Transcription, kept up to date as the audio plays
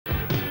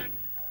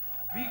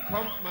Wie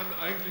kommt man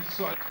eigentlich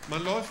zu einem...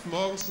 Man läuft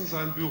morgens in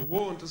sein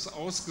Büro und ist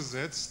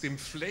ausgesetzt dem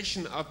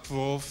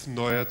Flächenabwurf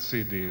neuer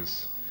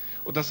CDs.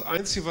 Und das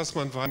Einzige, was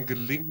man war,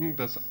 gelingen,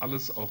 das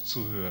alles auch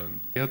zu hören.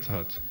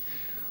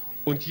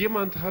 Und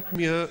jemand hat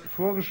mir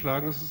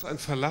vorgeschlagen, es ist ein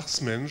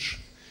Verlagsmensch,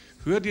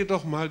 hör dir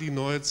doch mal die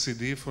neue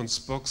CD von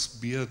Spocks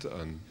Beard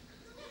an.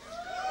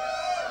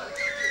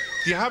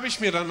 Die habe ich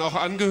mir dann auch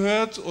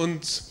angehört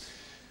und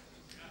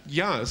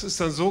ja, es ist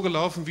dann so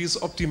gelaufen, wie es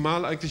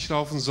optimal eigentlich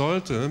laufen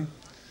sollte.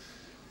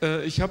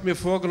 Ich habe mir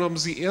vorgenommen,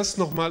 sie erst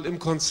noch mal im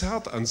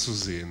Konzert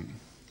anzusehen.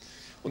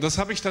 Und das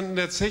habe ich dann in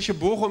der Zeche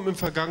Bochum im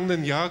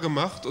vergangenen Jahr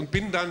gemacht und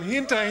bin dann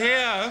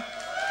hinterher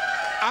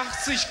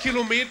 80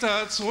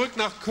 Kilometer zurück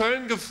nach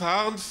Köln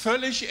gefahren,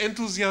 völlig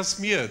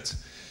enthusiasmiert,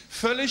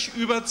 völlig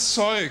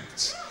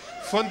überzeugt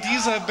von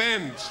dieser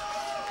Band.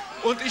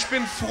 Und ich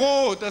bin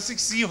froh, dass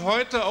ich sie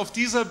heute auf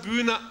dieser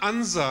Bühne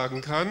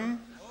ansagen kann.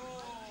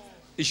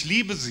 Ich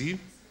liebe sie.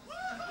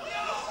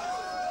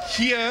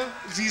 Hier,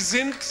 sie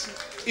sind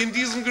in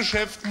diesem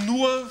Geschäft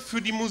nur für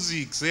die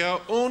Musik. They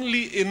are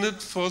only in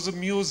it for the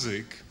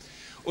music.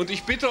 Und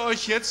ich bitte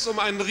euch jetzt um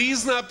einen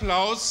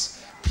Riesenapplaus.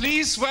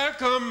 Please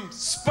welcome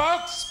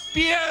Spock's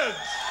Beard!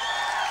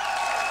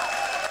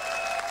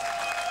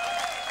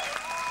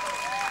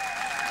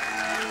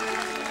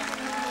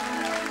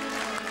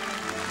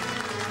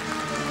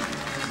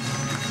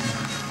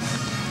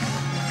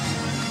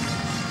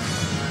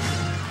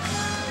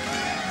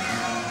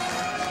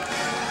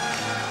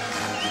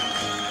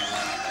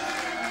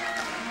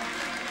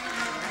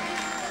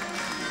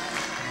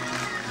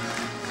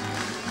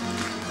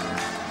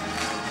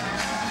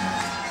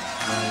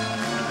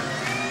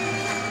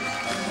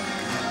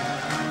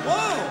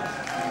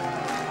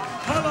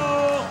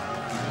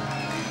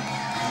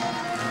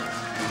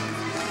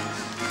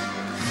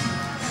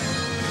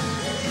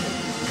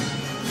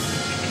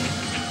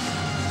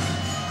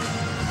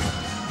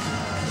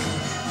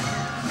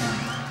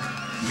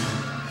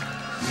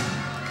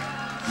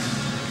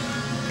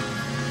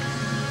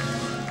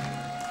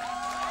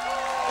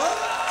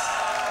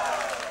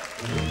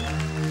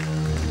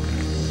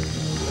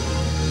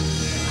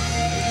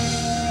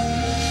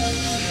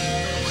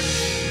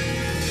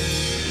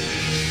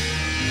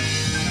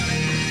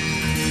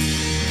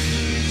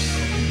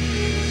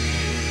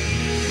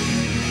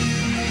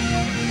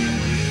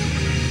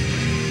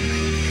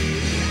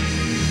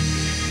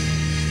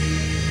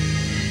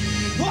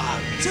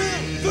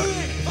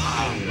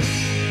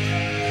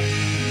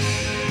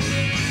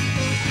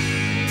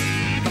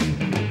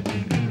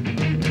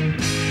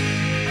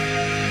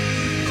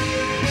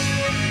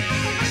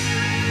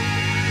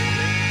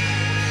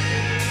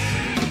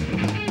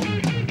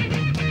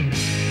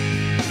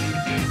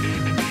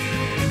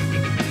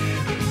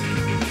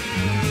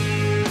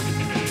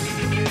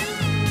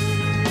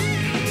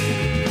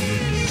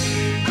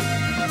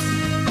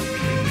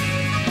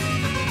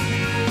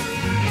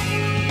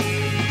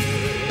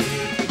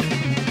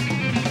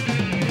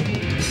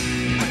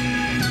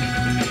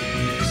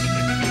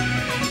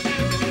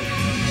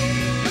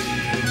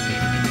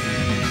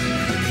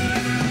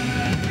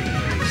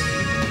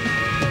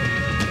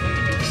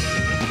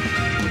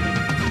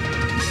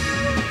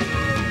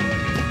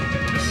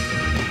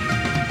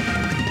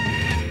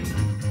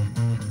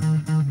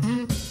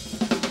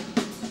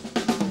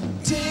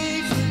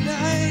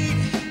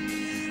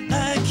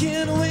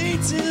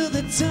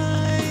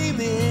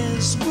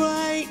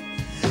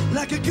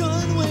 Like a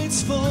gun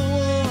waits for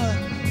war,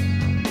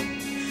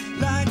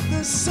 like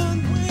the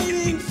sun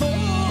waiting for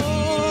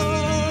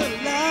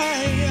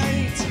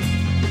light.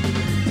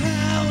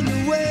 Pound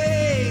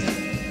away,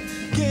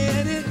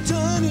 get it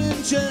done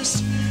in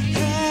just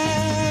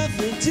half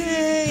a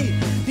day.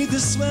 Need the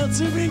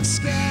sweltering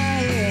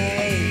sky.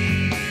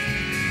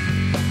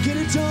 Get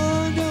it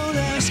done, don't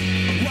ask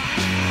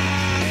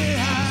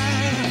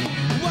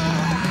why.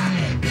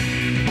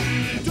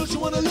 Don't you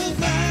wanna live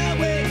my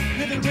way,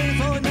 living day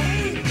for night?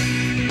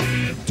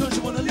 Don't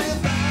you wanna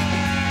live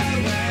my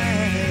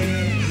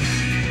way?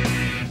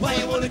 Why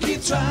you wanna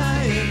keep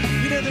trying?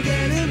 You never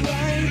get it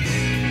right.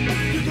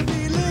 You could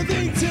be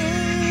living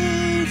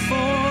day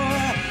for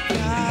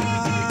night.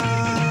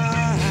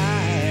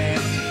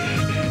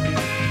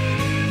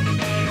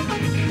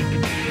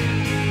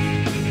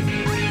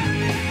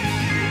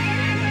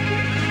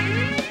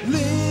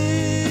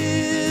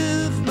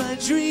 Live my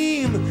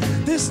dream.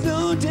 There's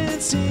no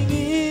dancing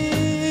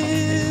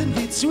in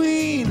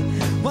between.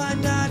 Why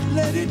not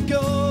let it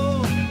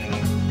go?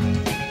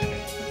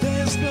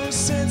 There's no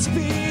sense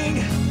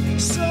being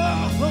so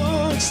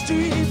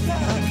extreme.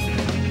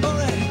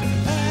 Alright,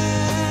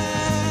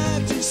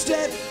 act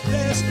instead.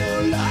 There's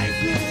no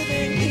life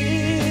living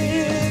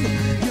in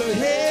your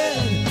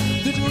head.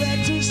 The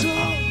director's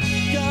all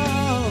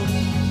gone.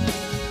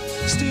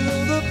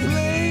 Still the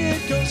play,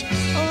 it goes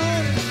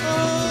on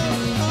now.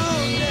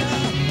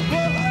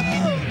 Whoa.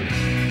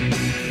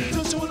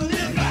 Don't you wanna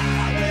live my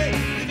way?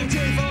 Living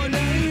day for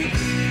night.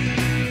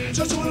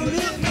 Don't you wanna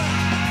live my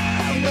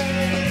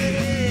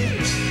way?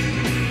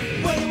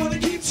 Why you wanna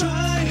keep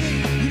trying?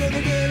 You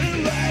never get it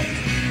right.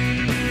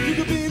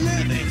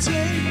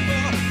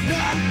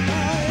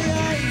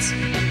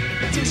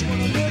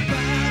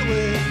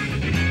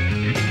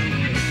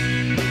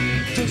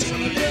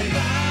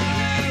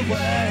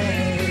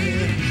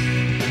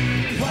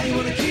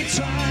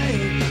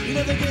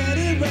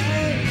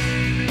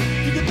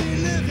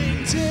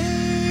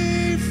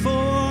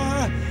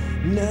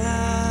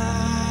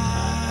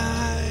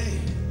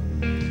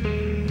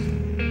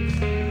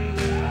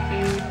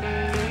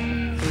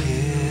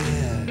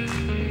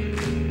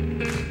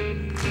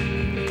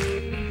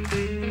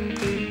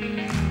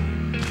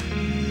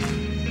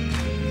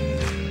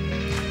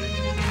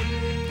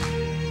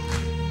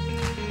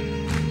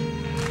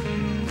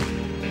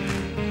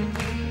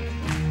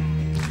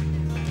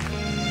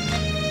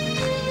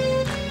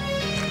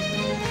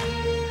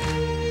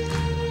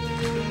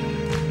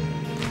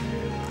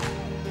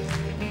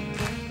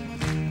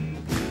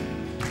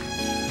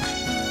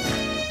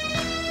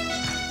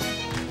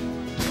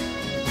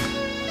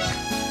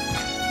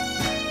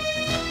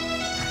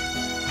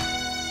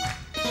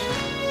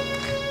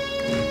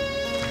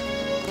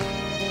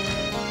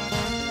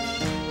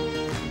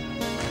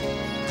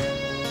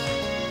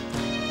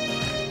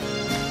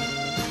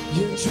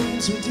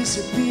 things were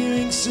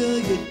disappearing, so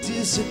you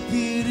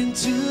disappeared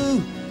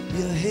into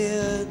your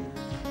head.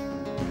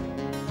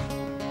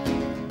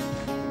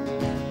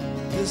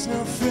 There's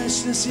no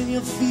freshness in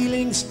your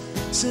feelings,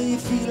 so you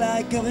feel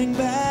like going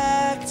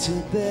back to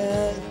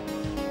bed.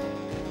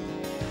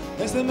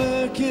 As the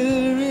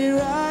mercury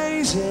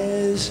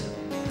rises,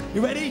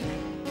 you ready?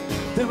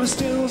 There were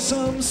still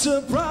some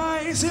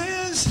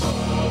surprises.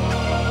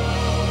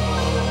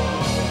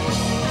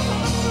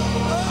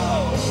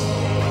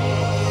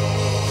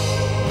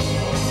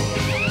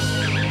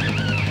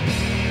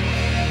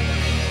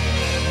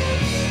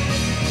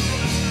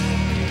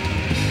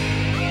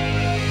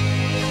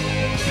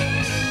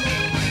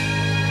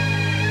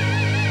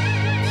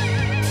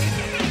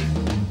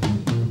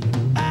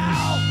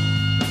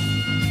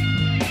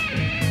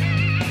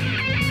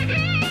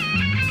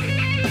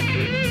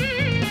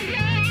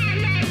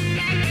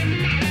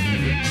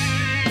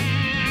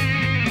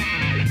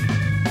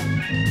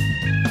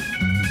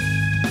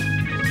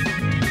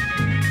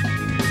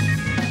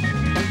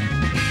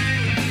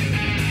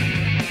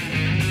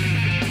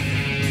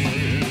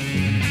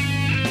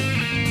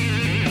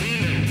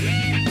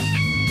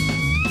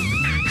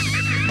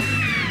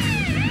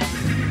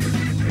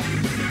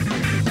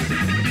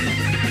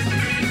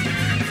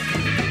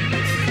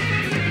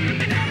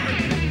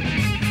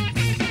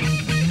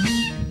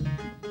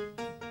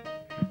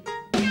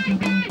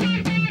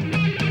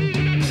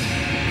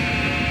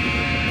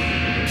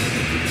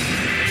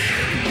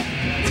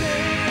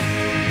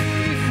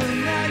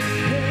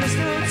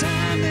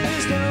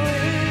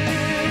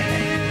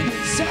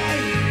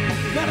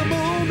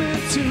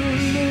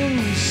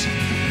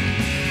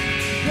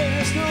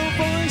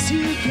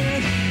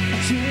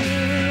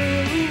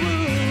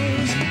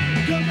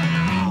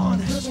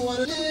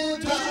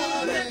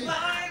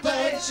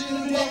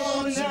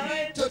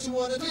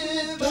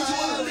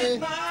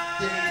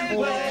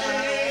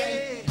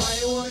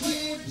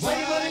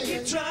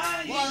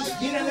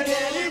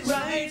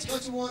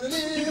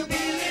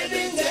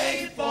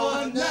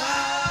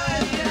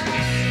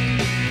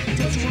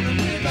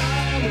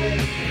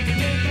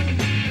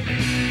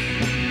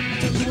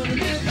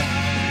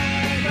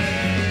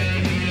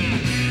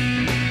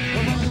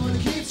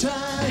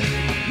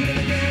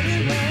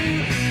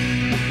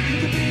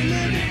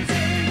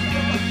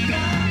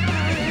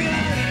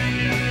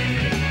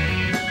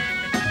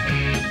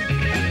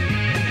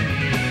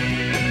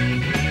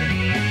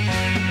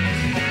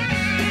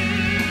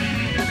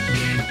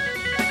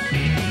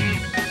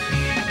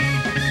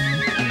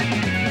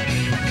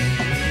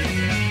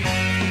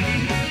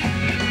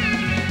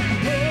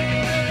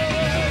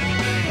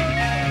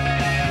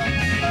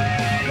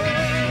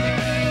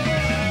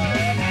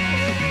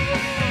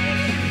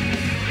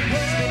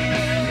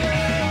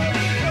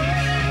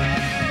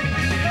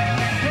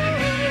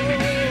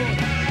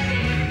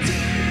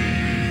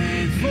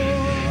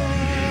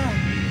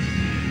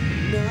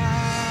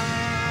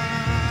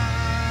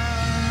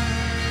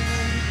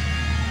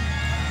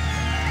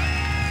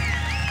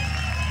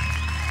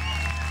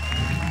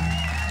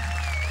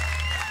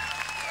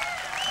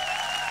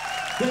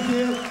 Thank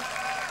you.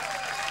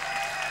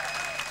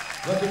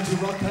 Welcome to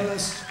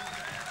Rockpalast.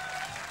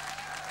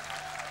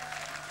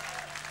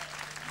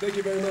 Thank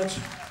you very much.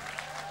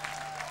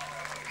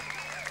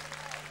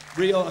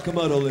 Ryo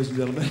Okumoto, ladies and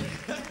gentlemen.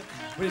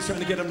 We're just trying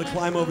to get him to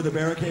climb over the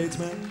barricades,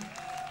 man.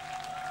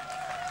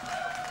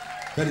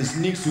 That is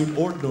niks in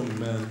Ordnung,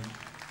 man.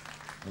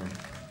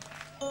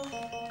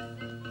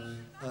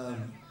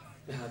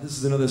 This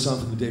is another song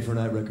from the Day for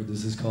Night record.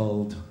 This is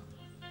called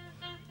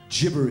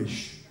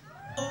Gibberish.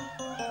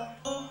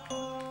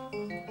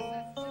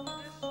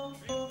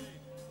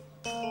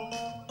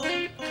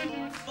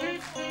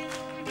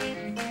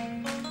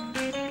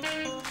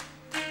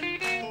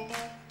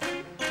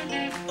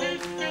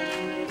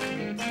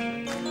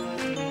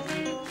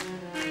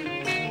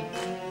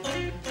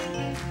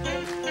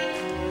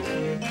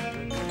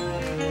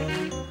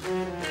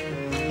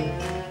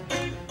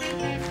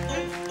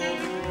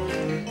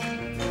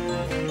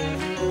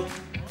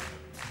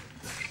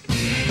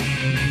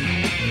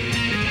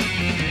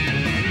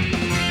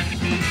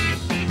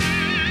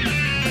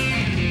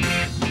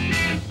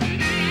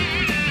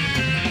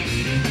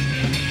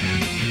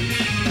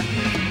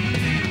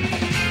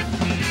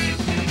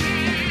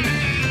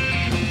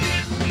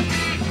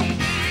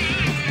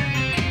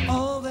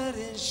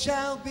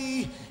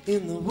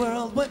 In the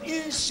world, what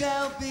is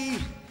shall be.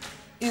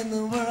 In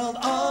the world,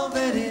 all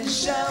that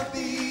is shall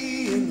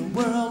be. In the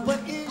world, what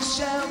is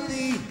shall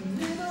be.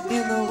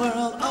 In the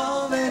world,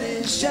 all that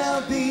is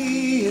shall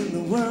be. In the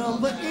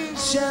world, what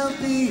is shall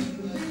be.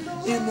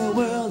 In the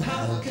world,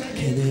 how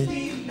can it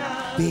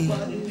be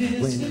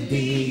when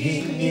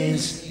being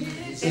is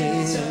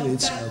in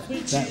itself?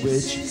 That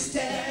which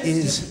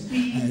is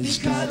has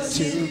got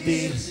to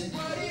be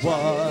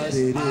what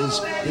it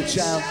is that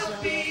shall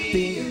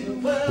be.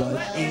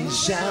 What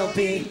is shall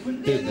be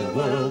in the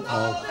world,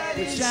 all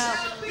that shall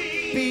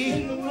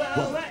be.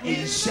 What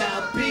is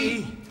shall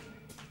be.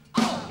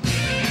 All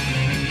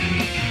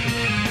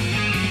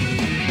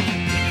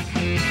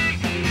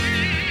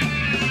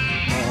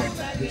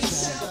that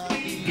shall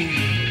be.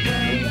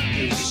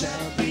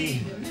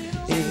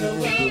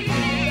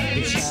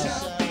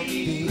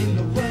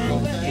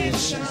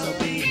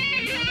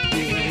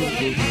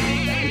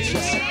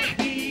 shall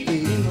be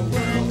in the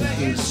world that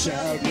it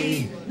shall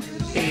be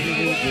in the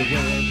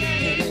world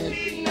that it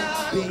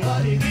be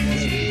what it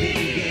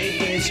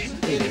is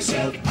it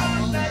shall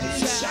all that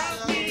it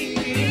shall be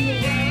in the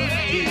world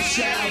it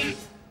shall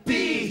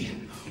be.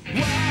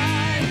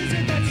 Why is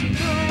it that you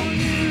know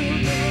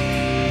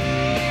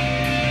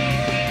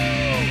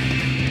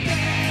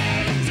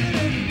there isn't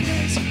any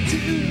place to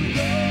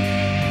go?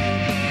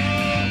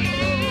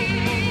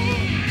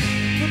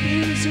 The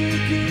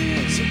music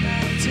is a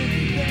mountain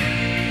range.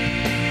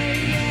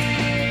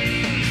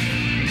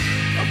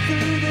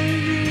 Through the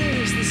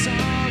years the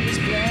song is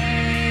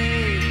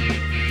played,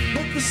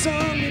 but the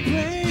song we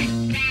played.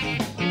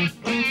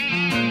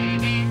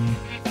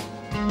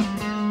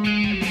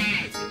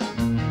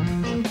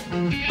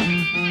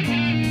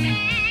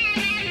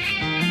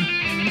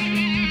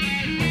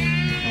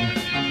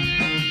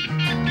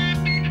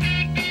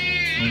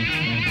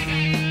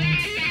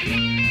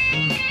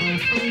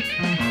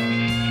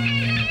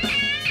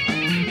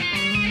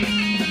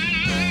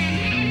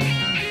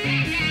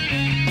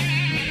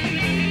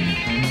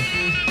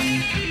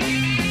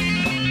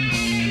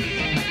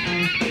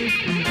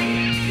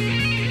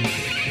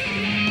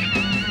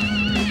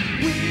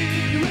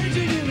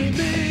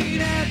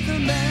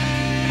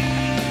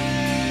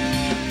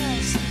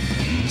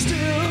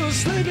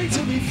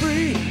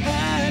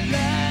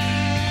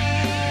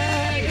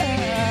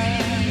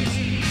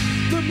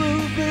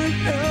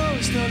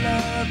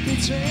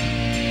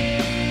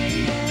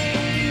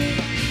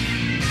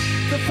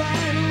 The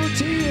final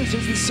tears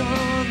as the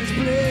song is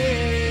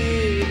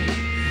played,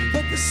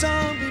 but the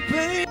song we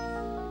played.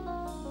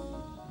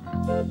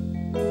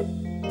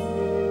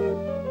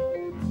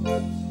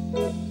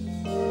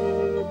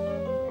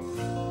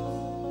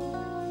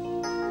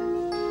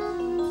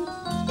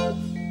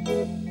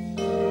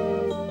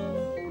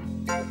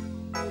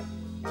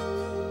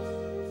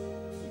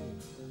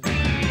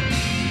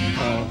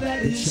 All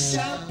that it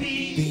shall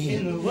be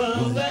in the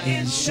world that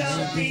it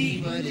shall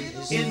be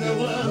in the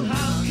world.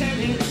 How can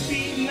it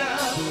be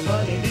now?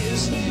 But it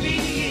is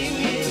being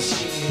is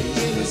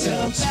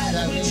itself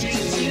that which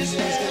is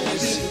that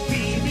it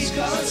be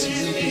because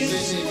it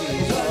is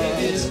what it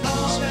is.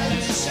 All that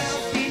it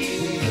shall be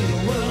in the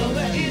world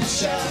that it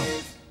shall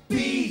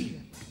be.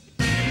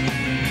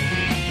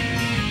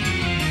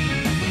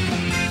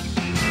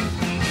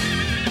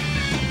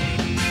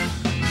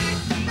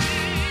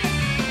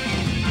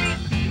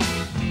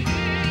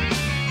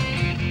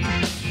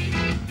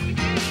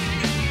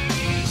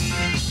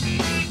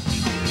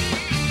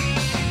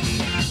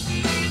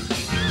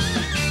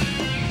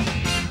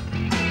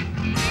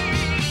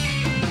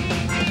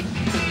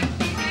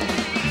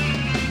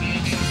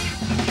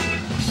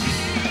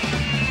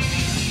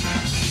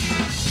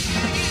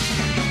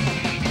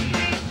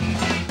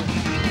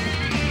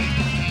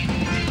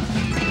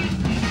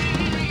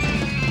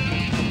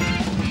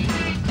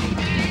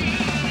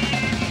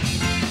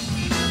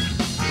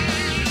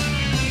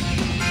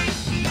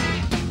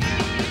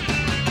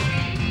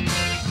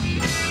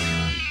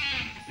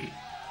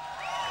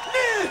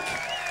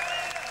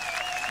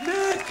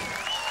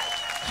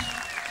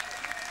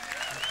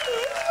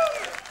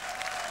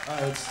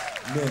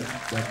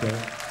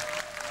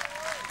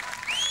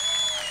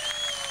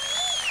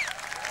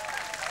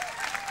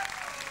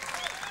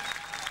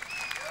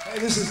 Hey,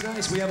 this is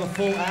nice. We have a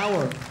full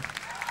hour.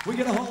 We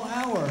get a whole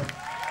hour.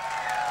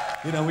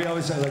 You know, we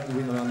always say, like,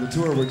 on the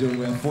tour we're doing,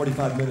 we have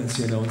 45 minutes,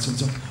 you know, and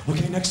so,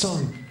 okay, next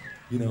song.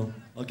 You know,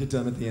 I'll get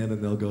done at the end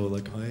and they'll go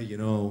like, hey, you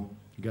know,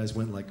 you guys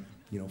went like,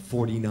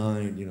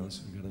 49, you know,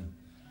 so we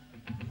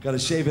gotta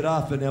shave it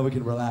off, but now we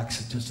can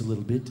relax just a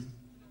little bit.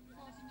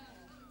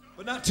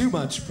 But not too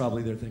much,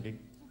 probably, they're thinking.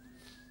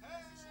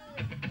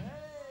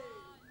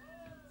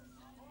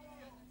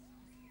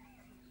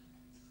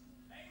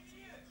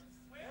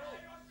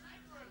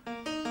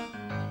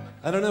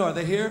 I don't know, are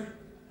they here?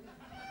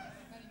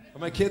 Are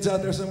my kids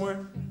out there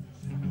somewhere?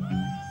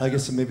 I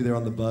guess maybe they're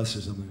on the bus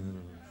or something. I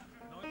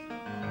don't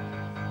know.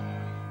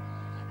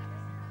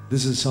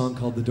 This is a song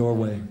called The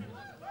Doorway.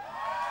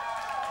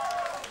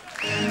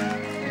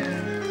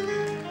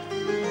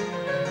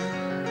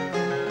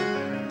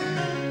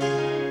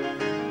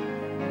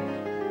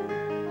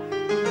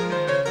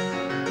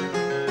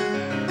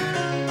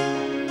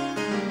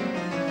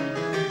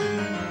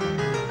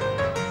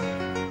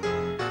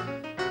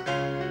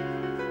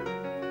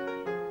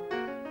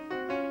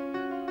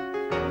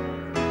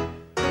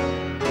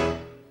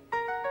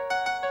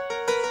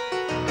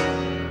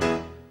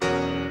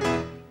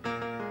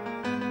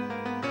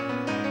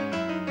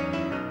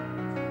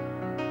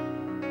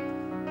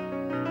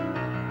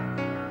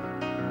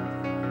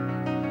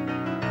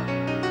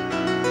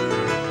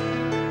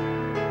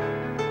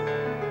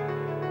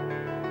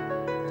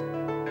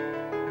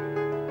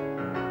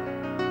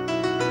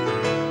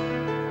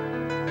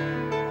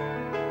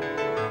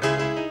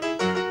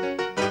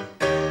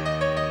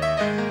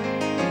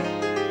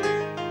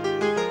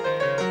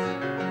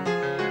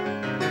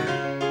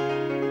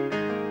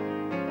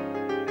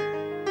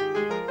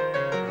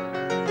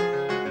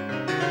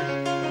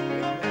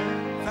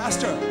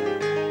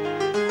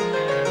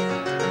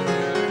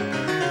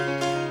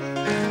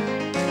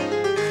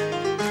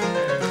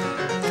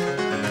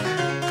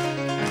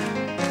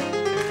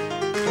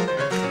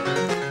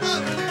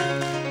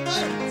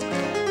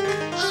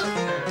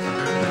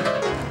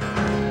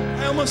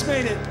 almost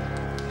made it.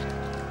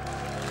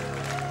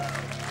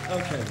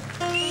 Okay.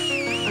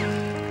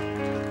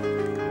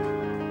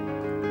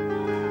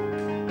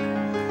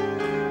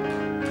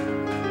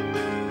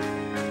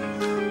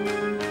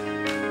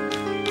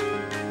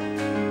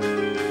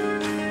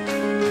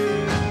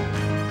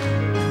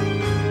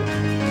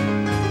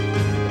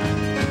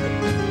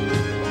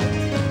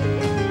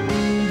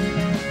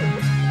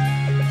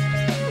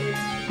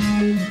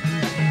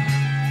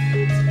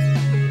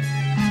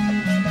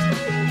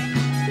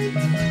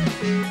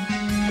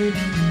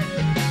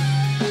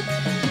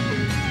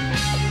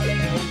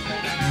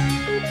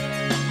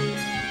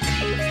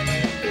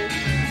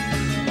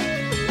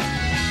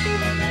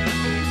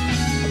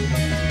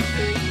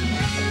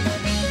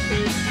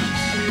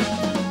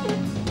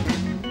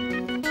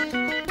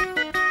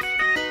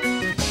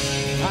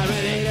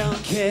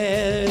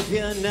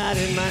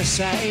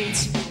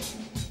 Sight.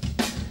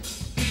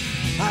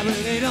 I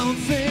really don't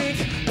think,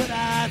 but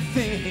I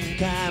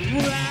think I'm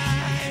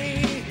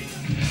right.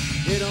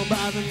 It don't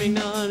bother me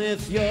none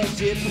if you're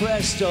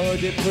depressed or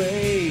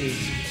depraved,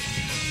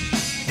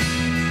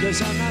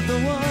 'cause I'm not the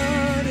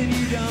one and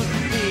you don't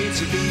need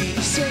to be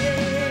the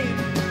same.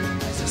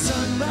 As the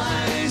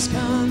sunrise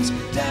comes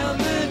down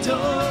the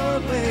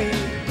doorway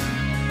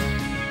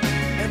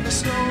and the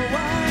snow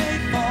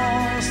white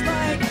falls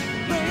like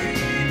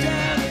rain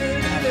down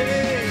an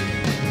alley,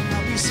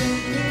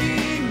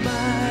 sending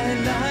my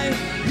life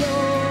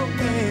your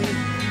way.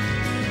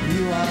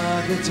 You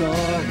are the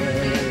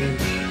doorway.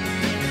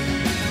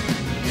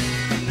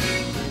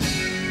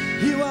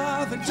 You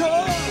are the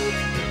door.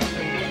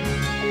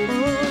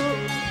 Oh.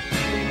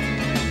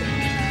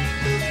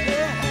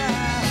 Yeah.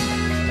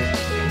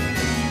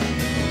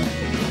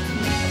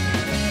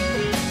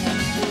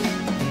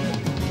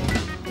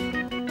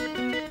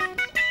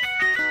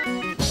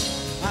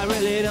 I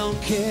really don't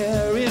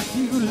care if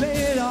you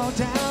lay it all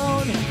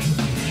down.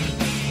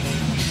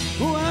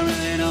 Oh, I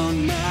really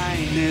don't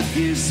mind if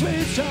you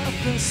switch off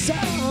the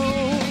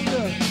sound.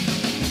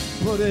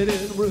 Put it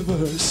in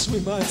reverse, we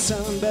might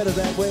sound better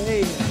that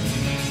way.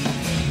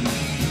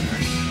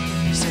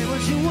 Say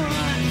what you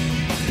want,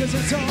 'cause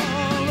it's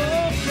all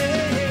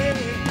okay.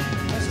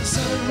 As the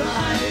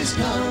sunrise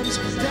comes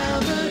down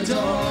the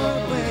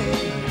doorway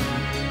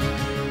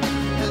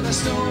and the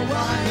snow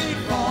white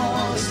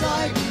falls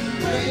like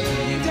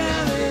rain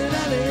down an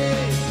alley,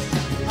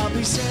 I'll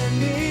be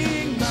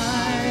sending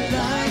my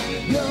light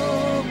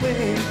your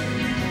way.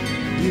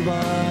 You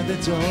are the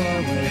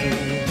doorway.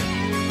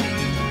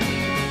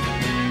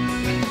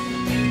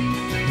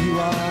 You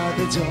are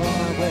the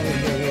doorway.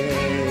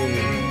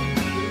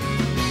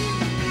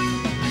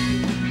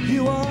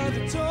 You are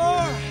the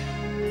door.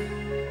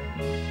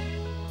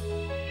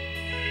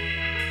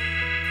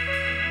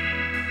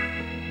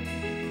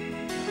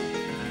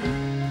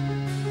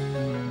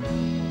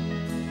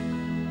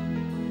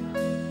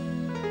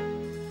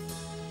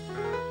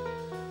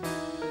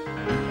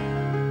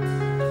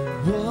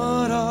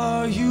 What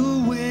are you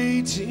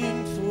waiting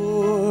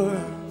for?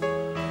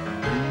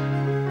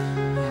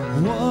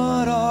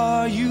 What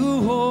are you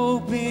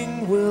hoping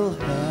will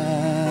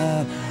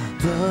happen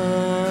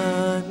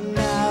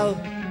now?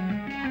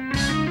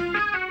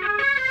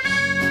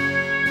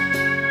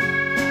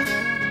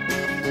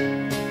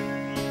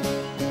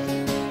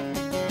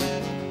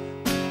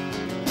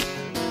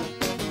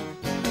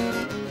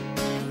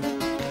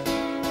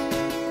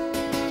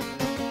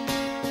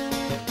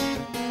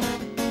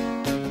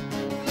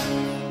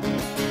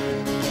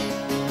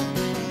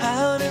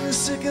 Out in the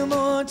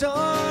sycamore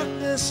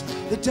darkness,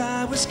 the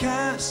die was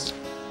cast.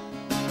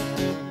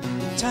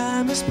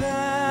 Time has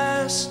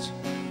passed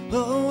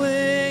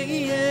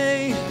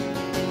away,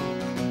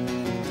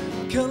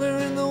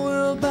 coloring the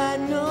world by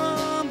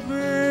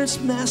numbers,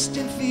 masked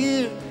in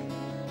fear.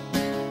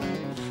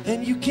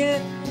 And you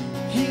can't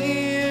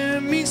hear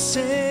me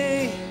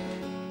say,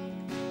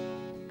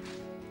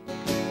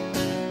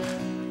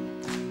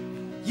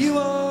 you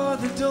are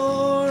the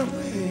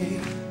doorway.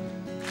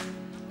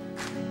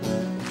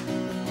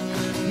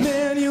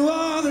 Man, you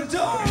are the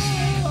door.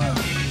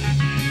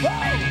 Whoa!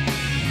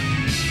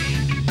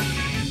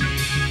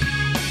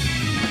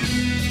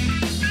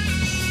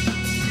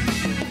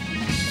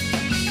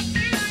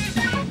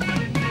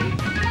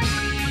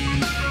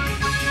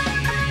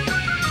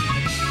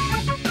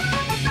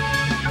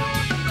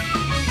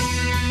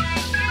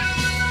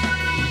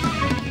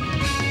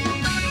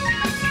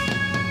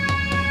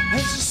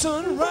 As the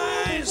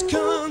sunrise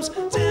comes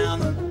down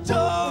the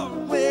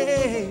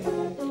doorway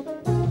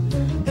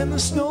and the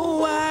snow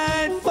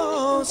white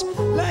falls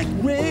like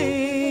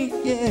rain,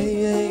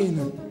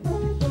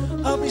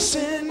 I'll be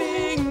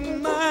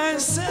sending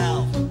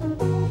myself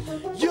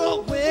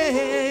your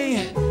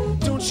way.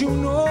 Don't you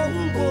know?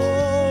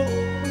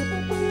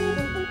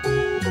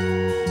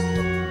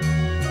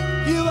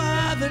 You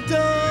are the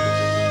door.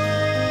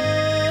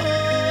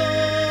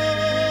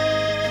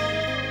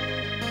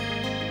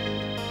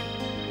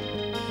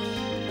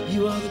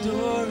 You are the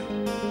door.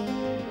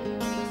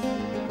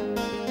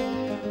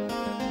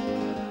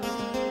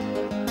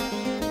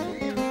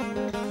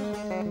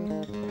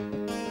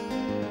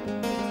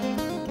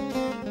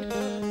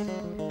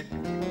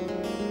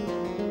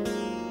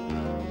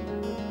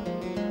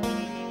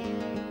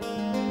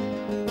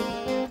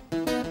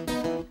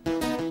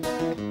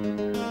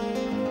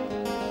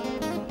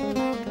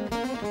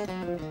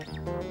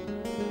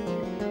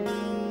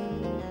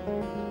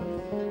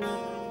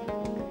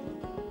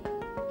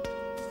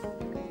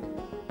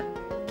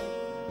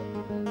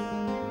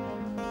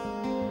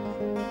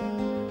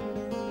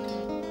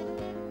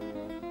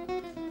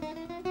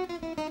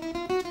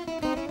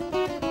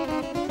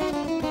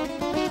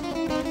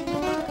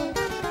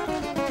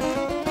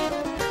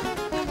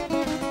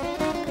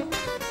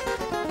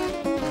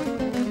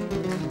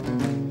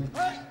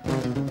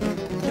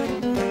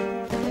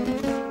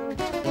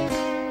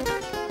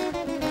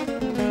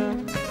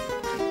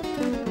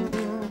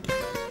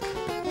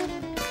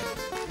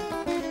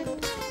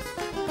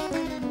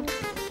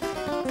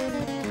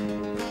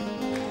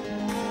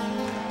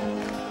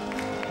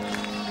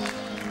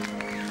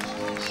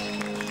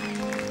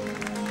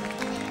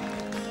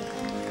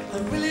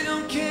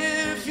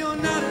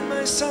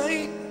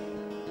 sight.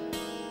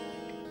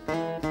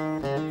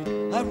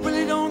 I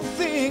really don't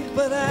think,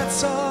 but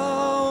that's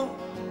all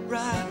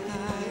right.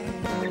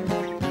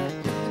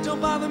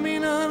 Don't bother me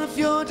none if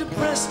you're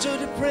depressed or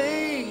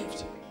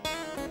depraved,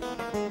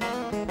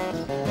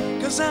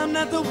 'cause I'm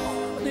not the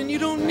one and you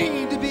don't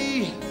need to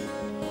be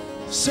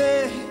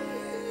saved.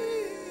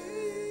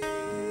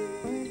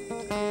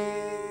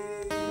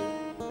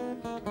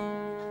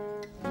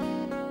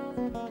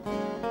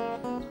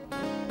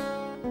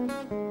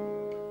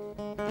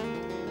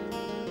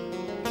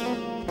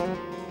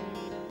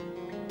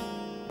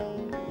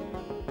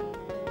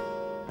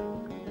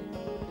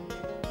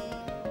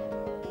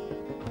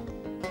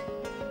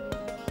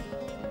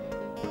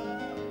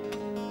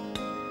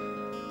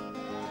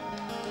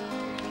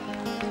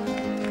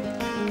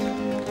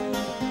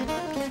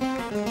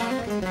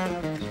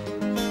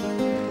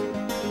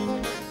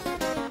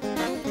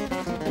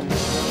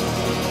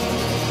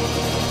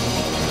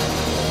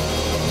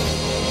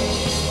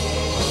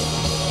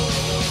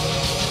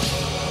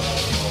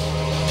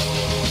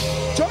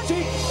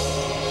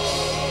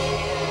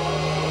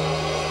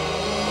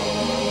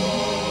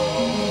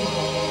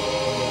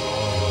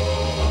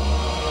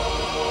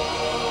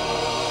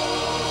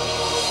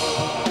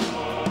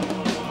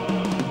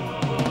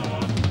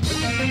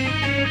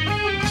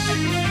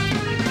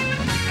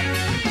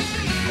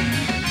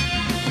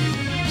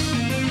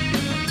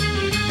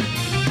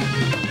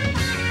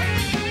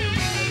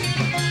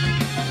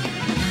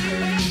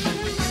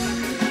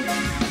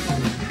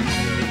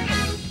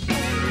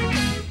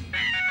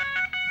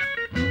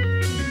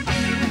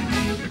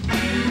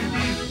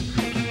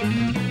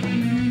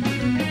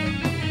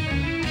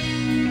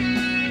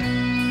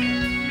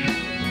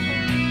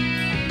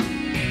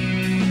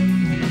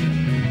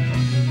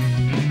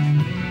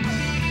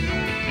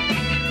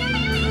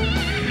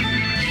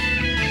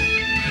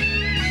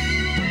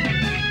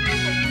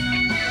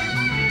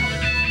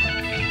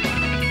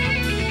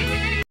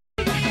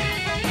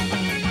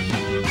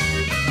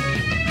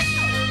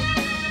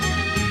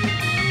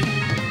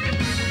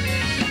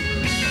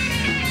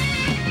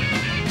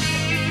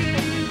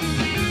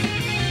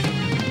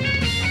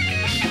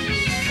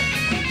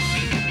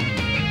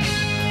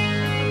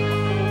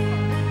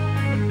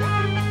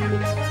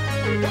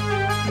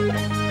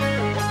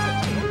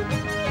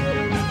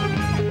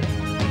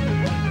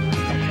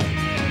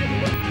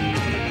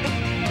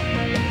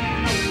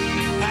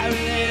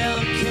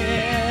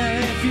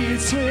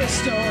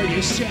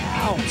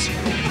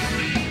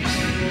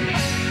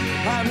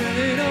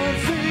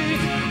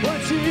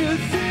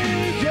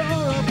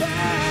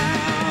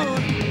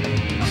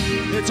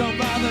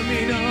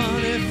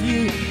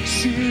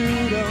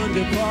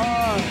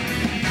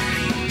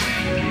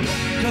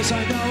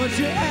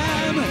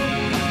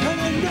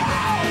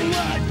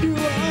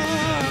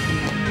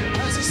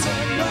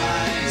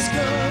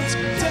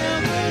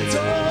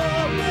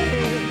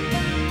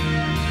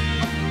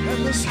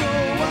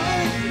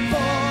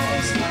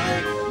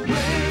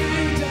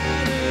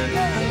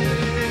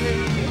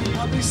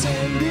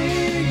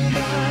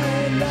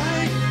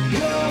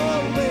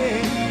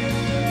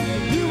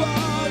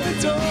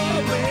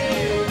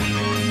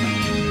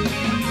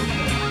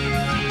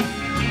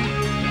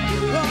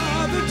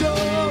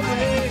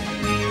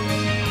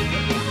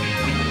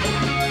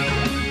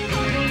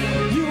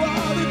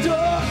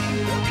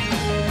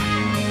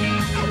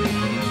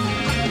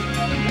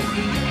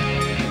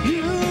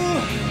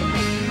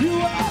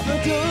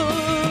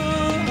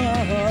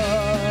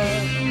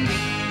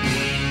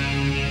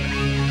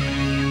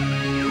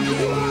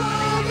 You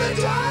are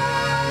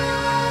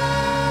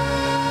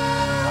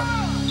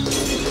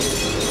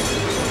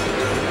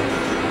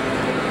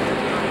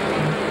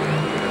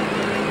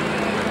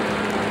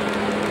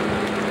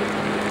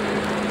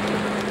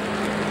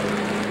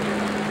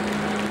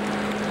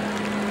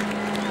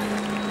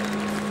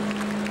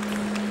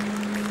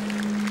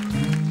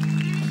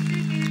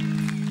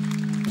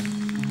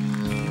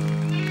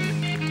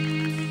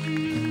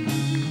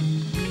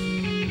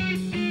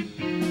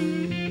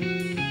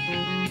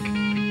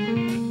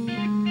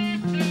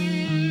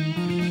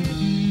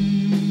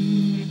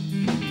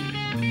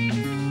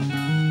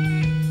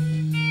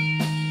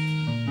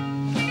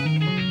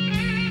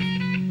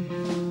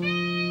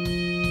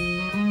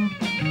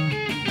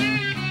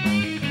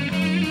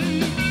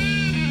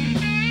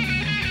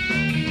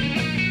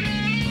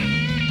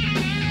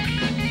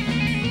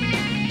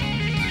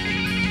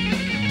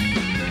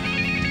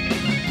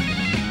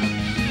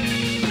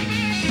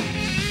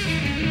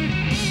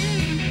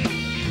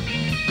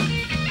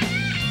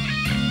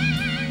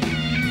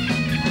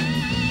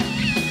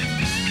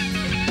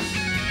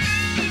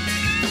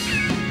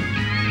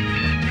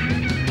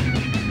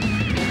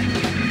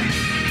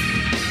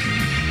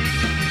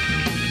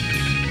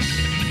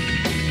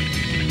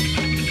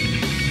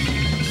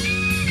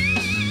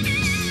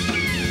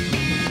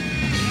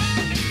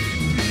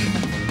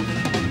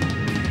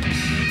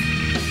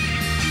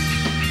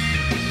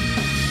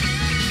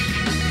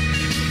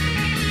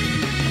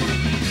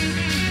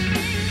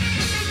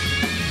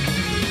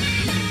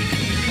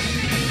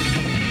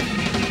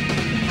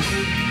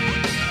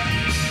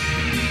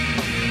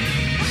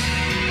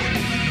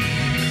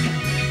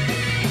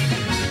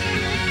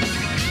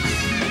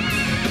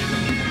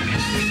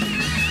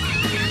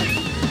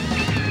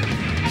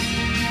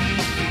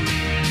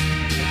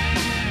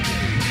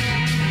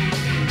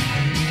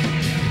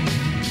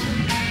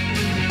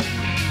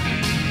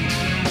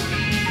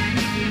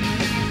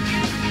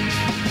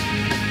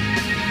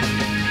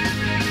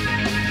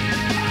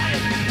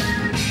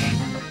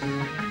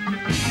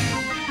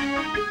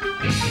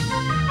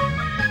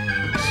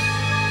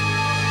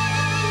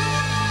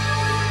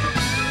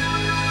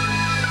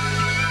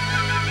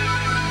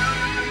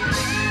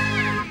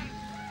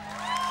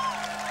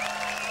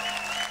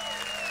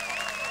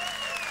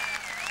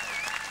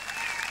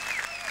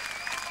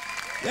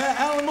Yeah,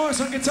 Alan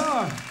Morse on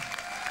guitar.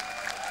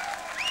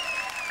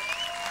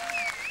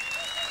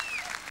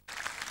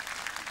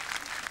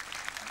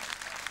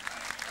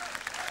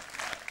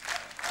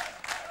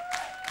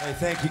 Hey,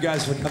 thank you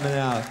guys for coming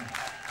out.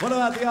 What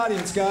about the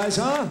audience, guys,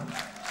 huh?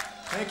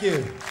 Thank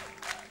you.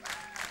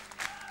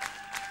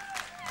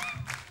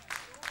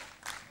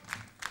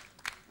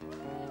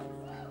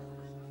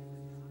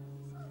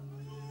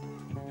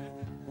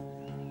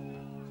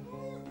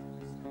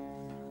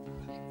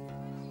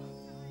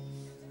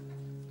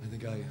 I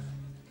think I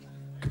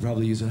could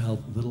probably use a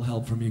little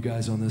help from you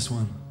guys on this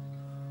one.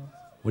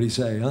 What do you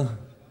say, huh?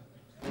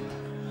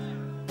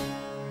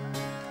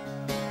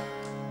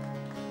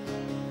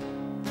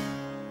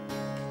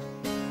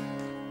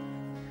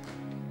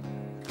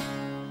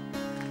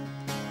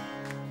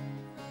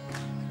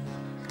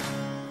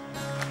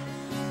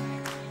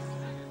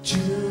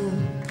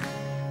 June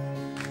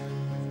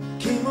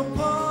came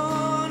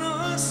upon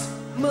us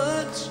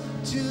much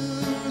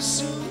too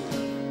soon,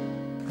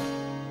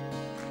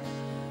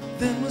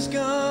 then was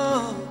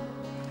gone.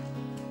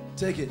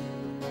 Take it.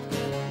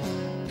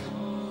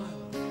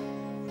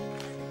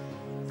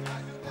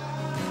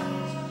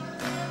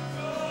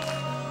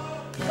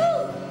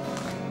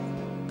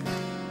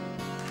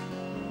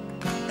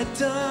 At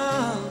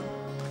dawn,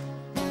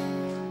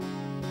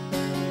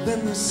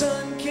 then the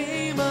sun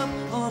came up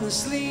on a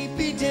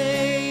sleepy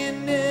day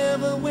and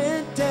never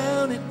went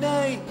down at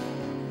night.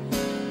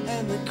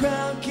 And the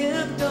crowd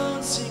kept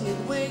on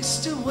singing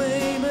Waste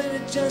Away, but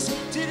it just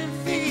didn't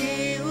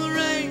feel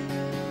right.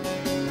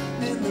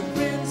 And the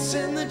prince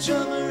and the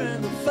drummer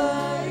and the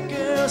fire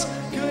girls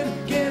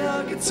couldn't get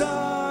our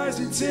guitars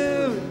in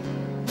tune.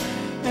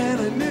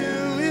 And I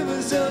knew it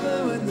was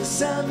over when the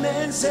sound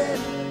man said,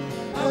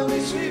 I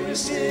wish we were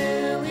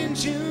still in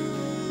June.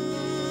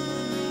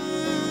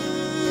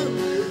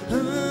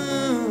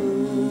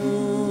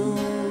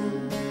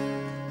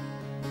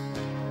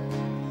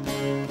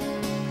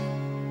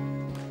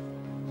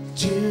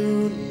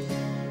 June,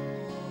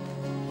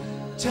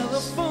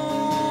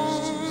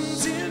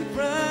 telephones in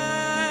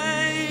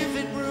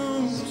private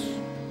rooms,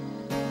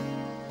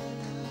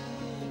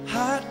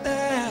 hot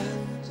bath,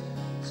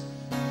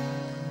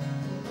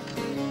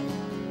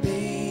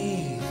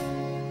 bathe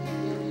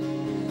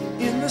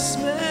in the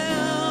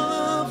smell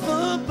of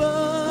a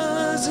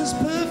buzz's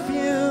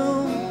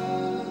perfume.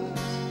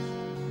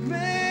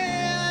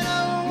 Man,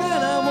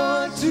 I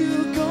want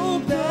to go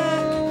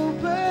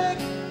back,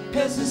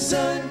 'cause the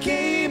sun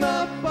came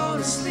up on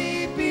a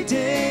sleepy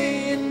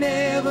day and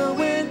never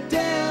went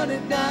down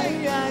at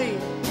night.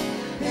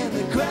 And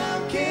the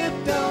crowd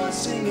kept on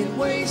singing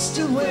Waste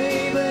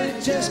Away, but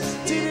it just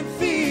didn't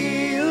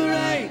feel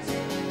right.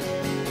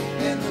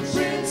 And the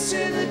prince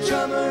and the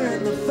drummer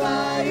and the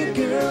fire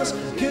girls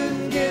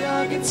couldn't get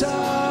our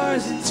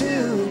guitars in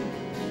tune.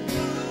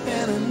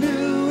 And I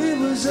knew it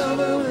was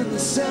over when the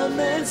sound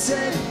man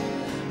said,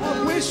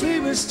 I wish we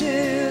were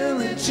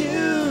still in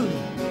June.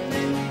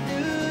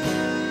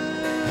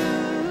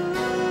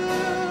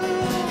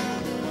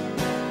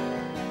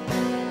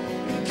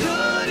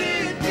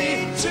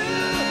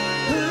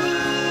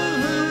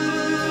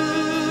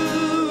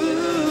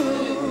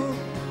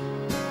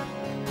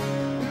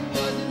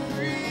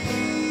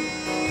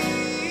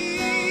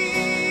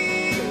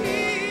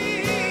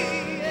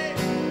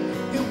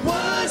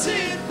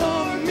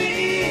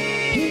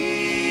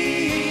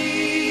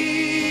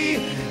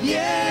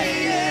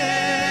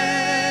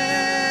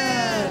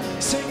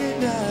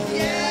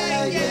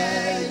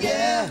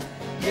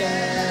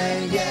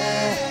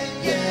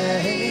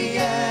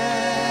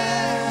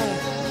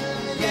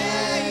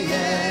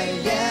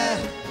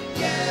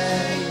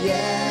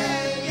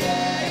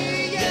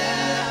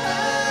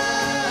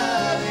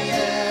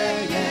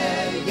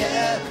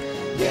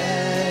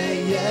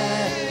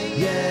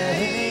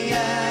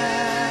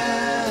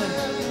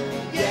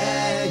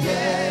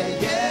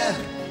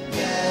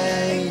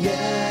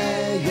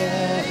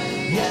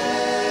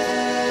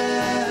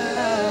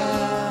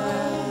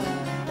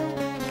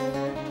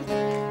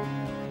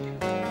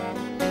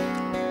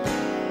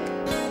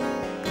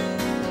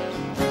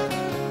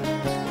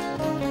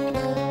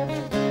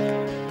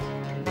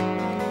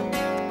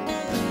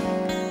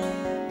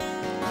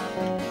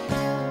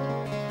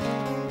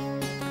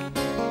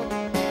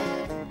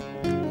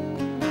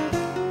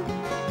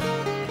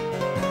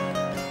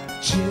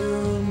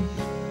 June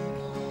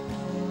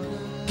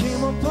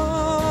came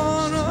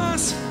upon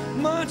us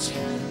much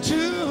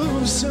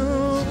too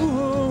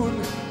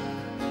soon,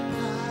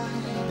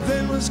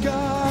 then was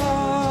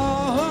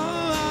gone.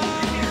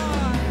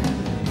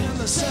 And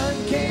the sun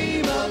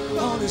came up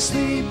on a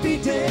sleepy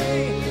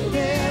day,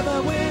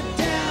 never went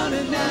down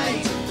at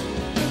night.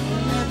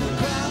 And the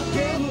crowd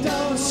kept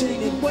on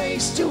singing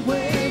Waste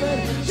Away, but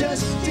it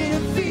just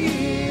didn't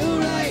feel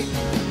right.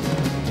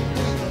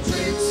 The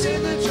prince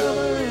and the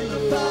drummer and the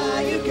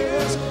fire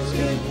girls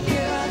couldn't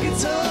get our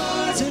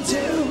guitars in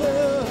tune.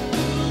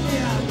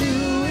 Yeah, I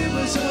knew it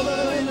was over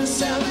when the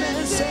sound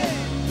man said,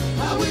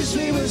 I wish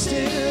we were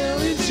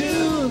still in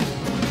June.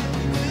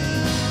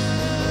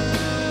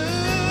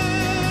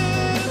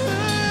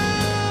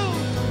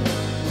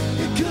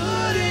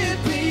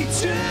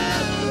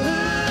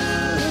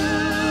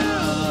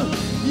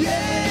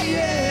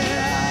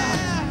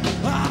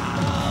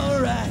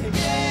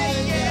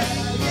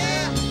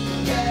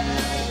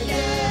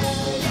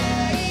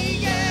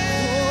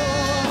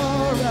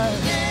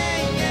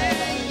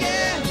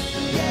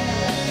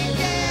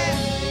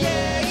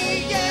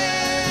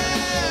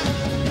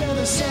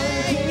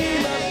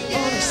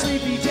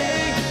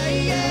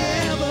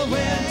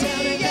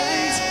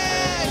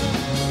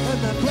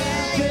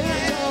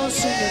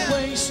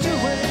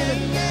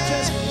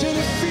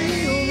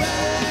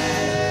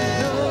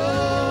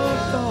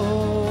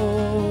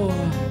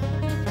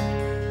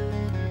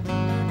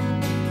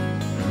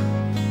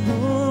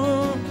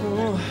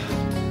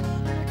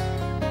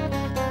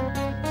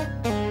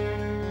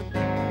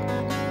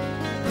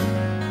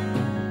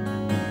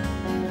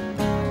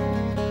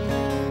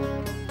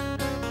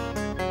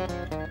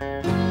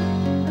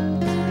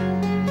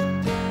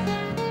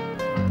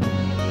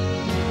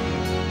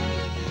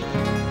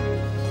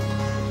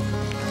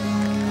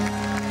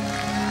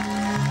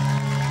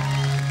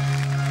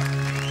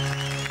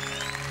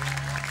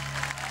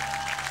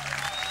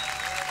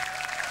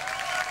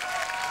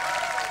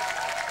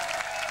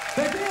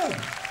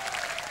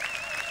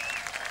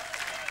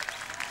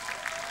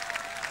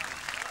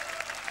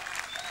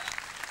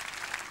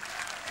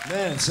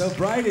 Man, it's so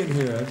bright in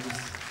here. I'm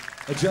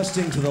just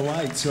adjusting to the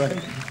lights,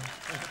 right?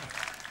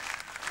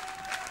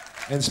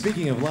 And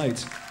speaking of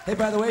lights, hey,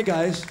 by the way,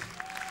 guys,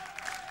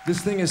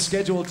 this thing is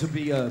scheduled to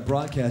be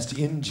broadcast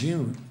in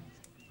June.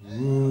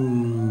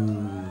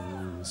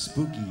 Ooh,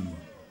 spooky.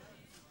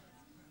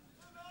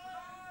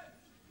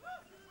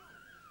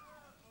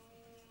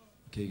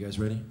 Okay, you guys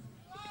ready?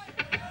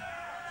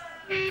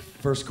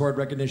 First chord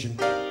recognition.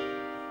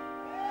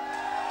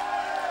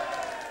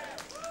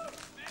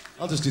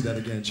 I'll just do that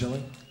again, shall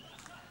we?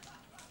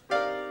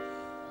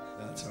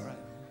 That's all right.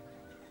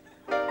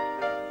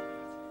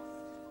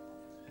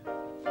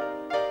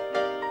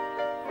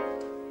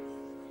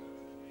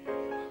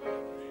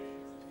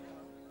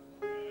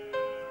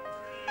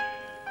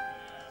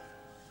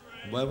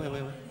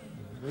 Wait.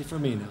 Wait for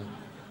me now.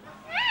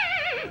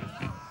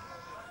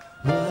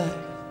 What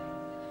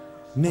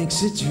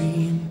makes a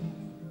dream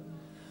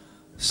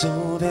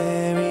so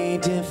very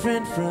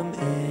different from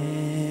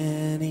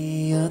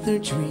any other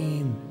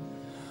dream?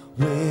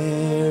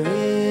 Where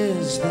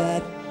is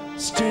that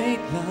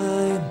straight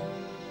line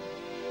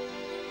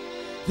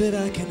that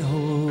I can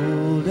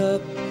hold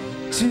up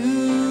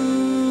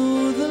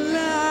to the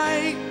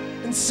light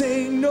and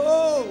say,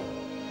 no,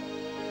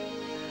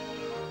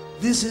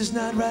 this is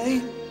not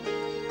right.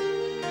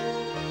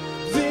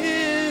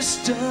 This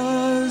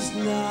does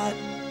not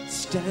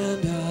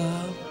stand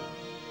up.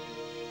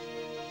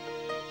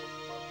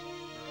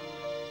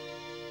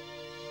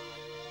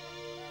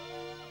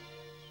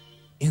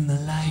 In the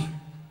light.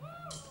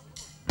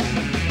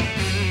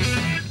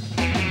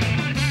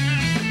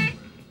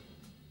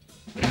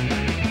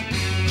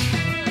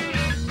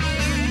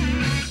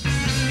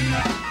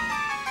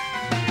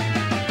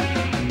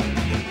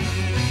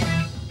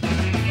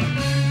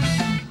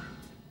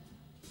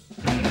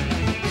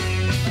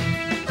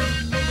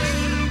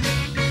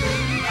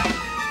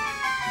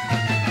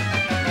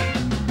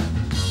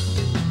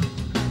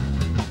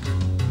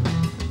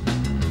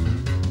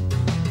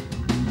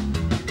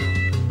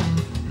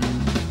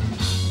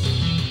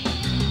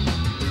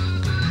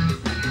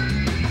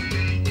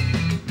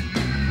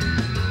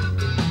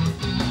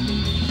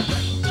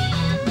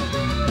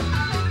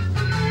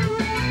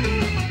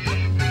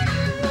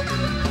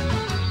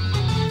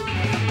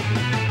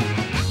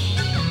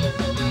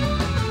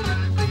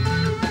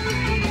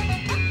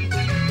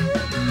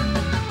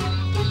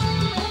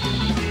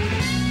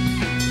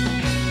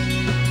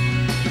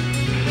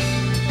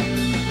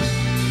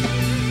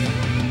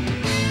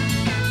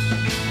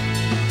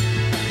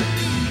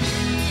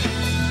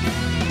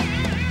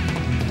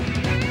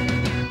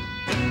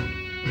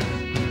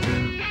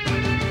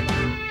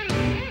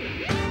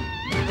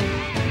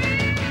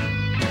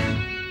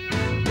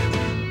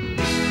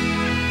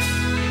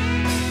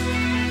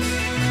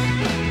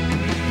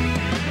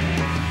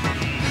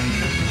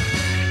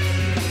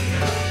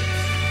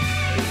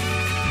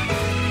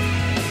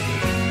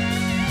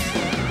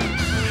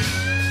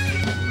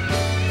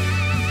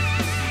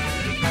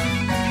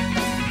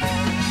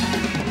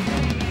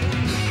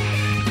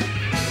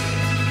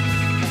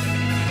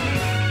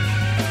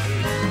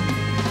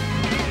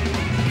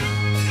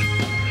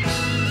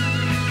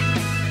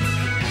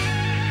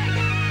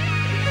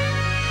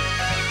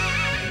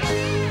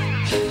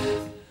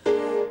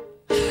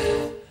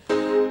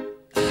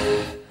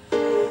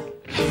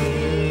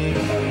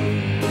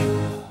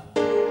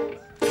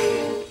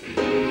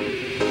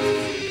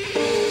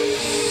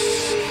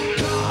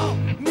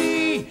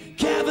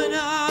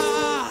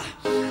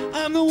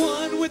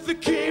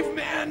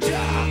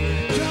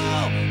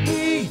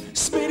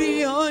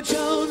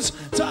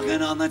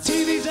 On the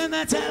TVs and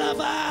the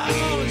telephones,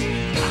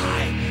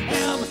 I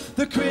am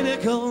the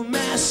critical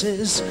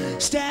masses.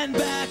 Stand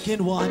back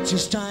and watch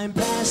as time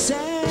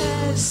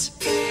passes.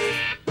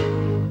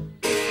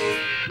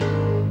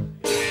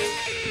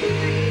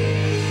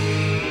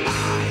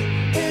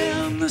 I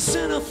am the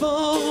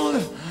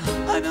centerfold.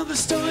 I know the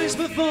stories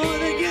before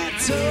they get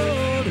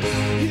told.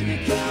 You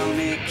can call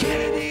me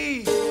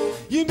Kennedy.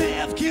 You may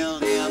have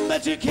killed him,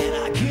 but you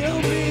cannot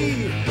kill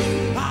me.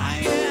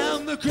 I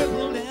am the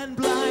crippled and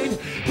blind.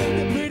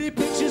 The pretty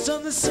pictures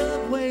on the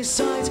subway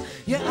signs.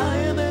 Yeah, I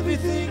am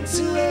everything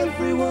to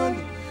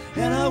everyone,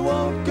 and I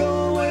won't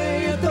go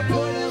away at the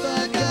point of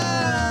a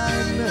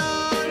gun.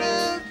 All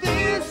of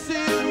this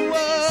is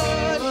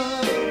what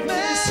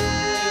makes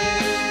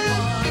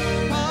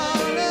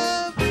all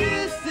of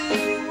this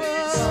is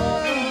what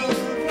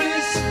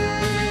makes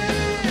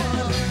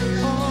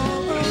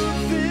all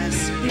of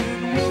this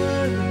in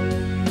one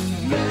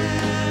man.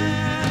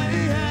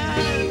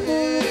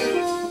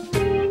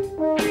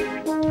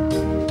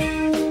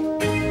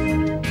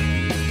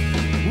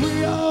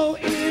 Ryo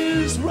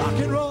is rock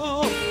and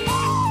roll.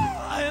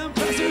 I am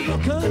classical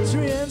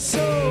country and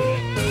soul.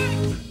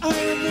 I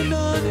am the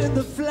nun in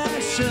the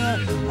flesh. I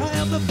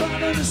am the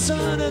Father, the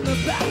Son, and the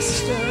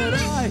bastard.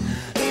 I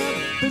am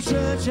the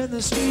church and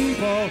the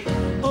steeple.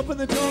 Open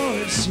the door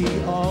and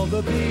see all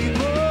the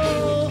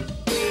people.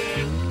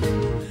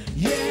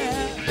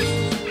 Yeah.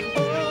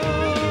 All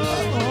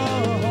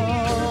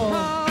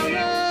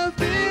of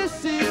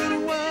this is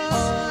what.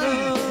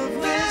 All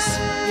of this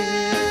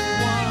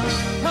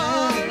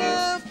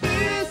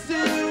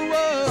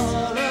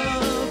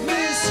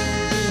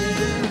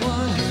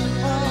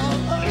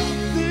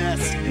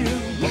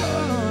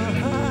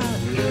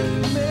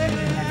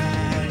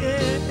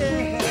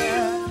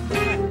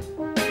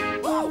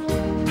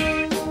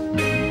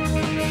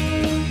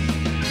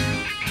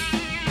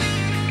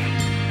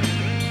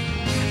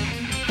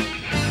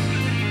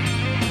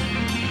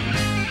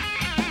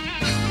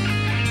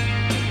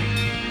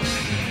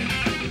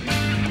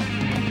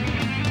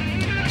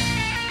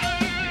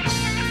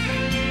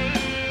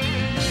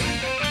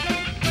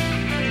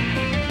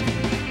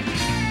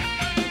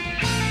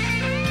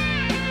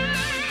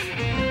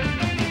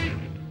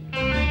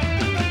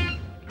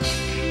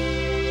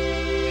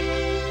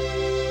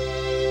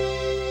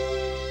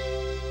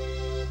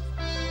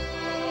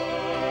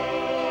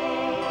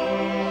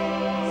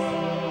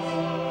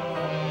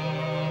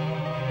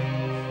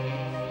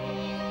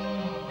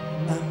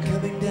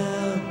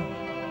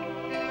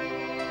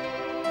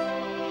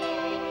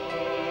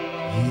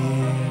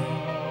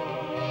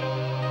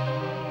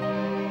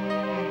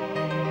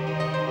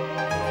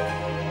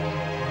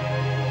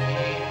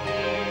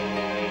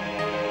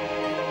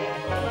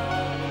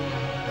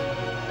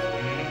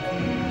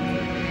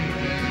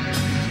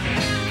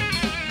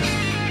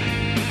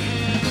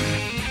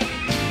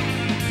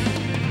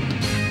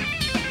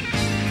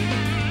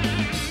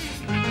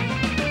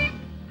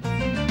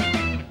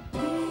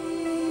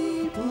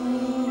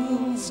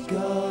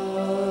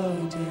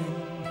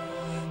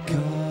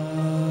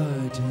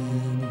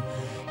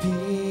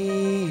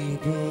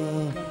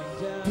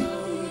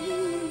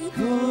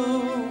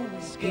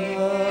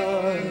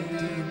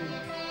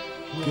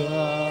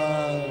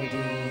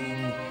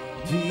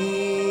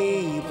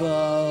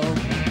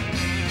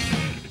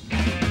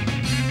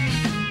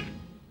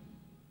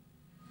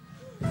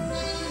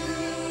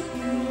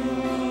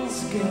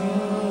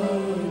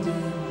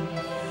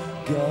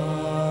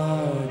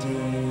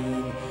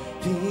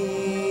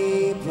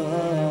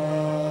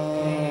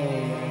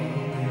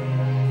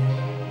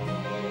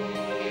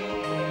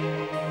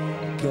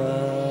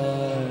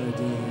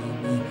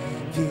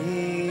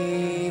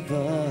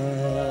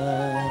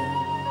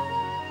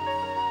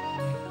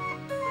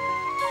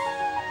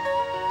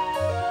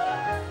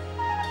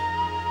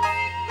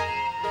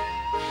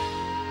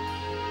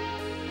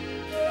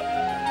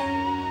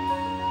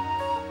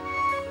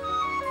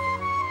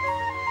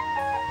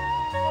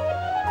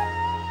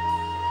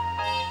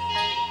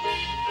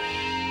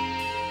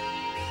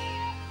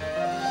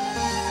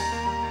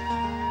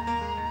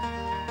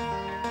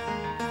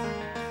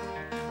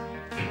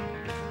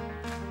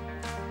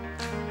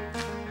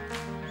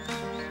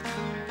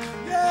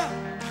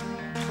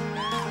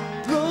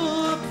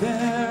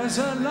There's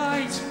a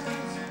light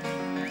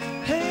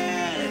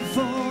headed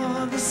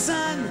for the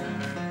sun.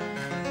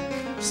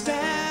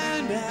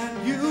 Stand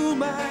and you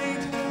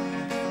might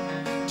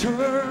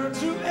turn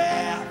to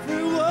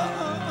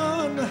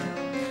everyone.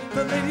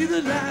 The lady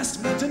that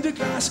last met into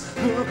glass,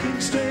 looking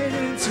straight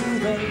into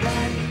the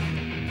light.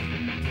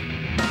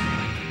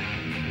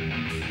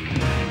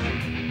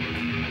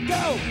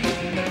 Go!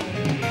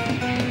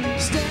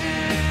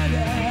 Stand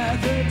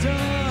at the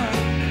door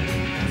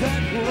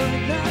that would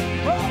not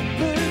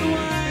open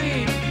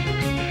wide.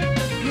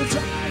 You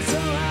tried so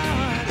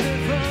hard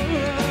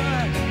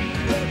before,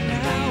 but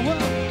now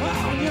we're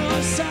on your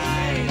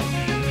side.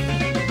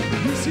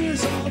 This is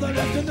all the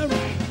left and the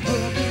right,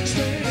 looking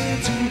straight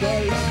into the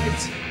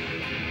light.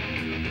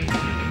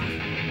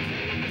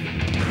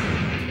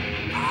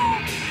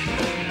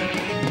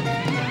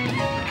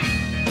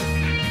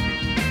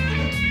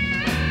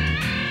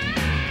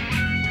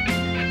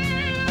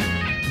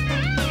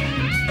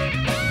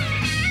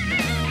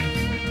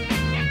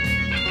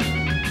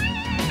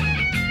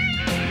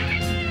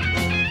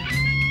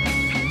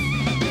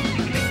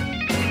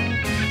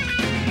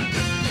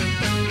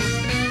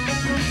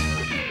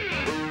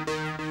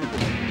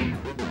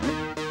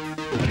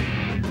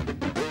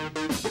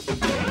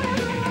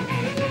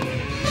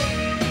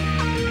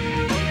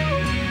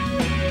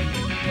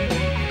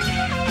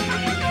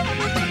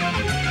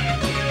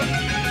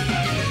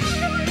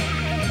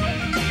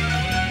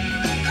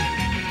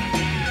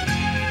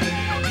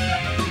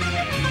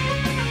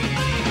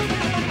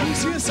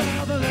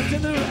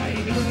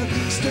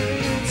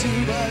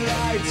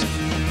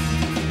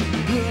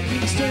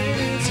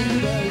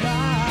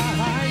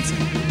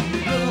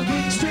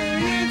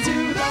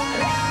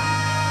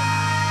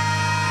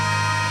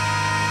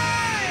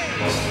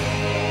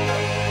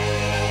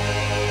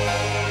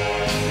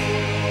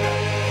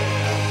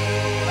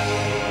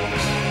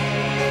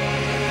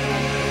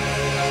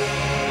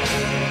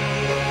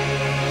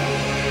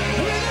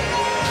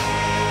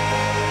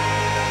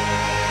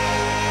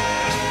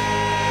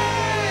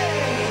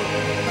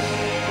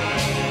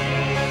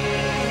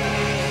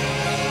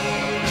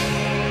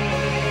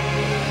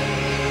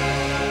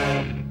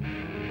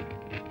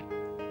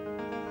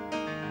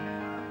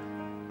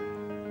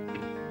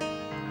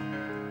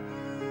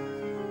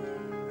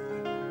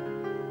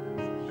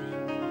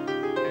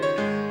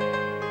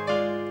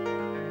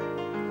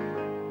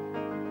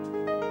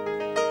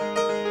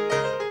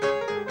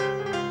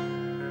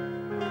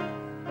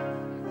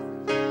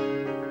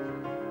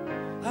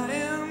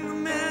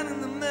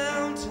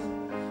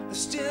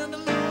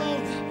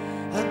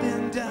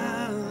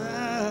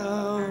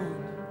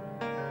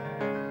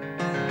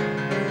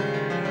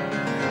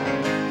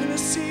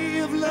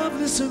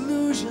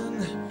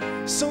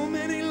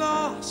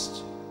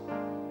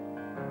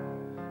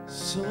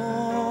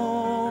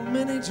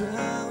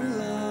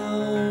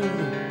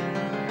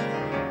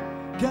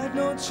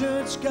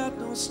 Got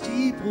no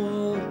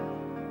steeple,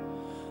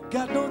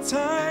 got no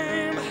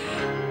time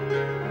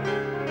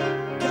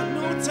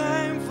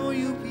for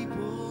you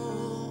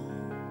people.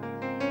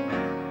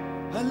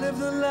 I live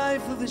the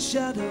life of the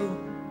shadow,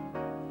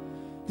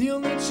 the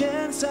only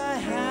chance I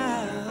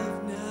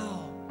have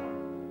now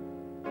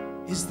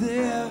is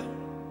there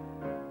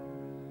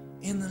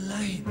in the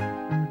light.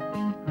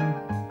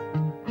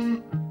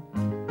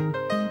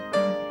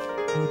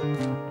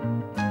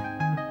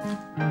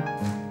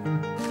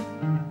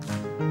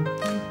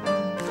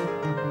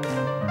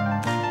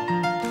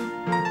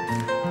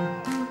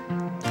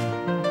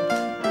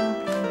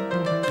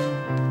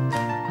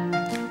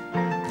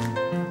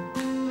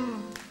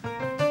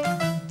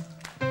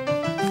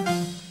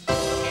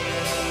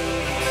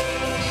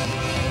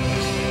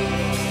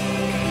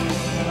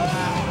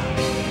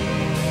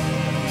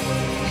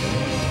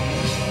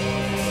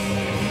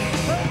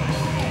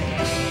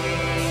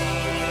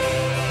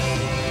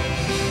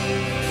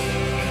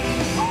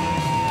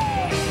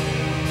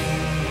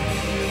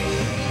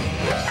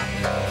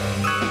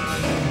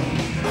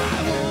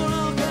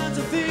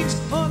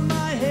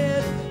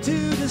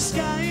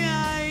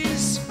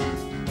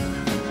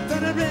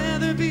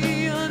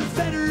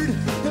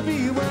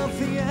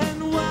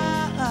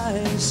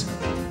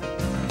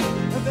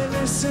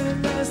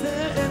 listen as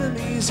their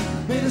enemies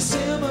made a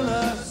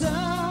similar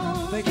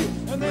sound. Thank you.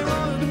 And they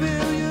wanted a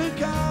million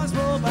cars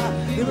roll by.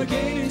 They were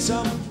gaining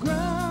some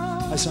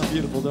ground. I sound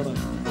beautiful, don't I?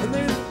 And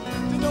they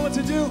didn't know what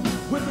to do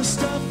with the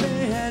stuff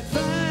they had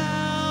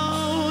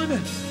found.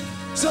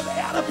 So they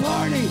had a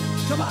party.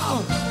 Come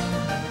on.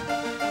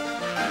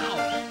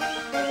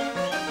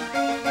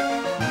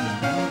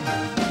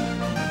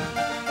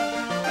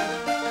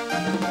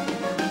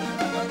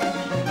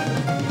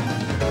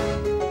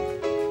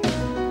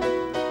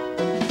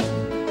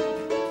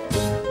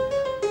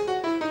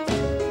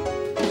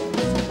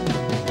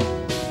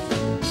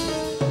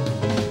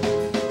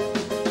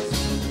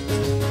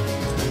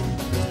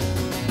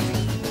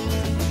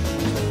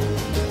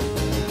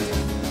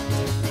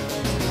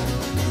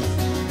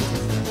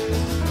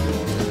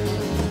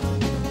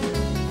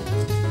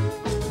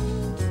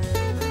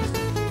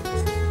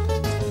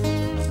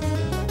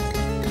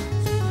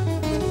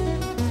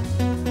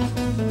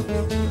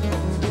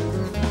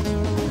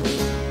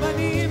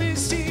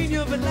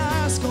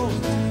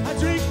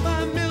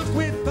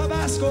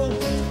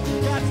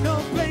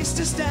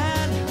 To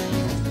stand,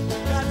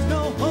 got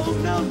no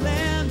home, no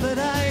land, but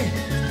I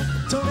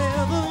don't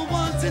ever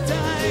want to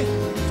die.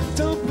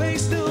 Don't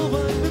place no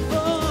one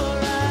before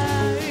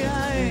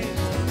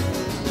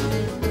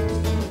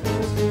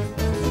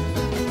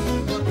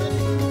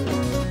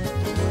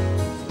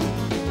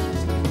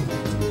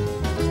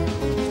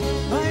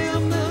I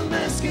am the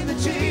mask in the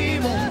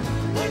chamber.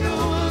 I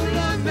know I'm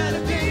not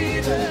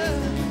medicated.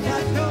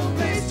 Got no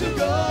place to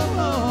go.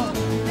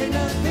 Ain't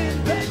nothing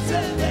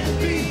better than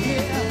be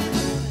here.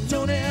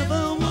 Don't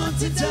ever want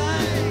to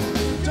die.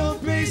 Don't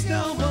place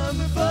no one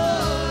before I.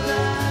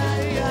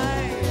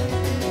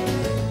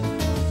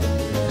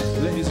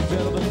 Ladies and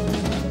gentlemen,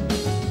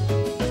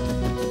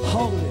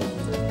 hold it.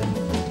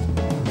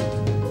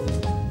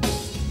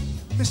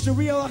 Mr.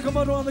 Ryo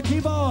Okumoto on the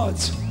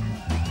keyboards.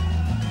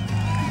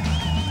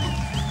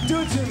 Do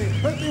it to me.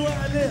 Hurt me where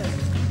I live.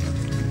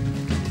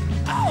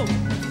 Oh!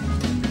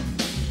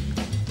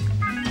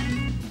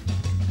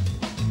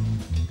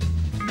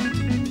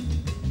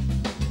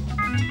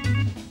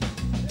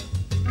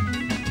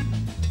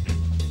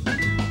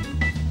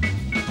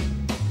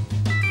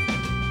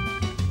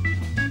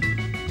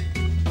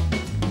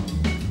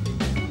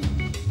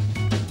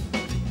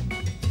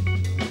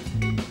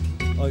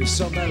 Oh, you're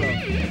so mellow.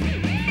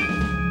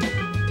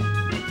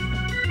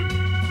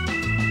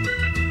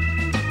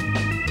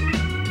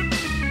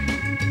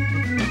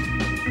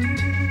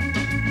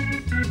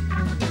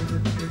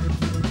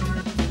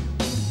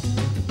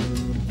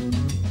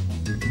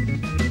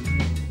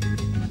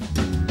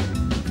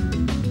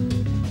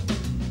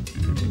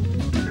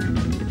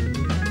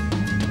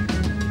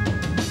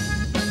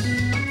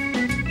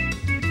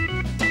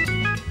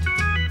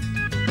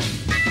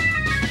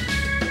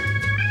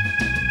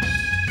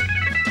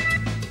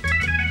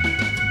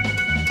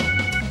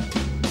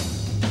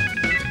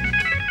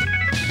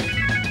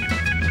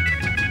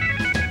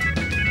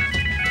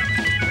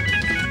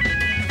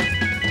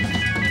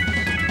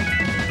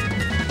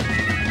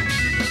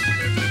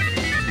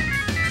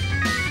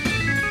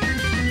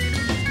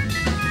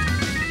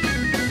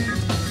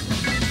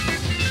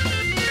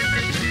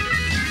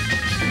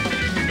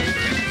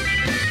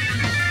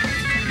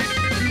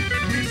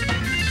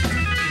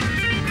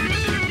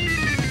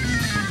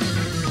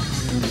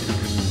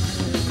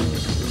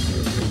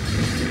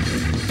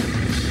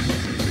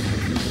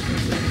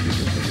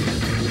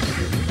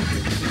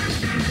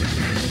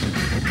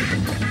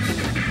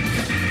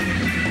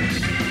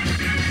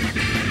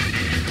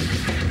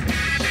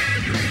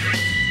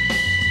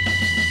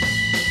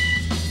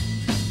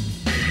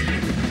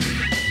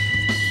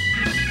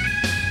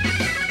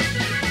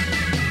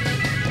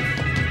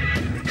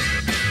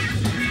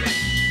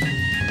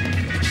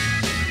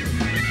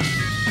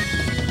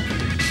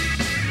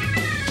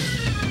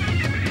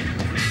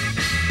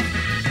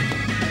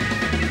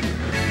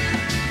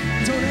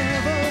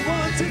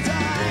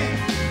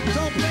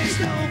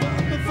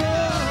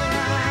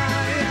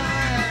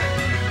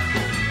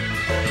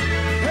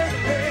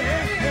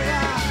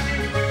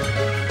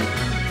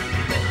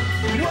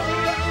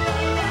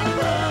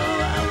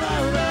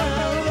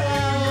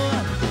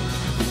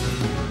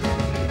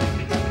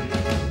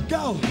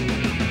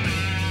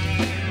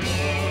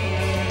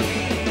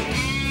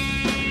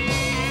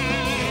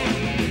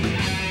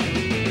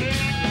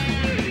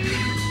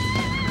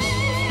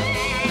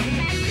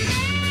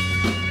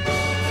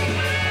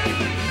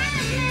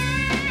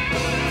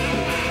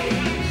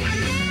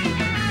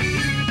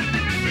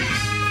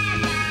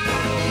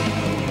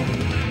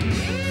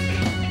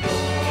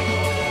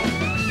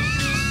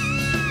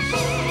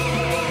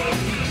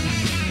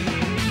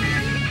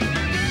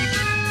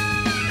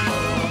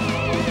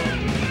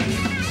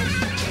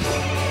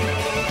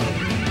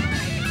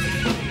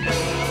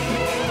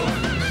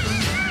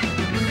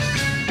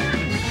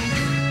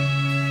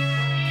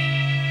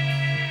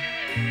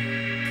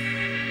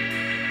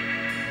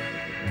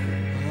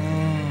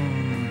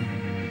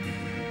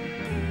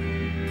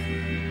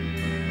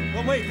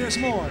 But wait, there's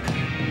more.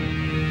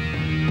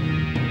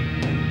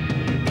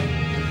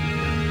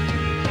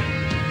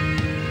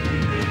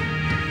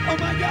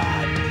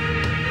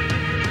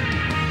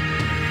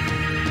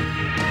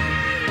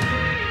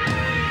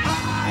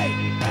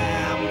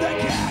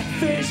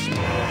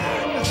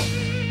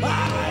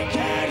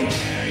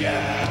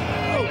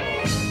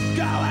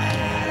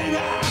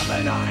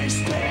 nice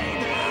thing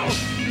now.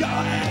 Go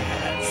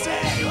ahead and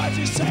say what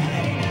you say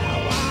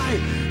now. I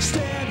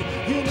stand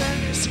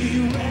humanness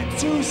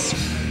erectus.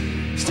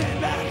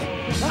 Stand back.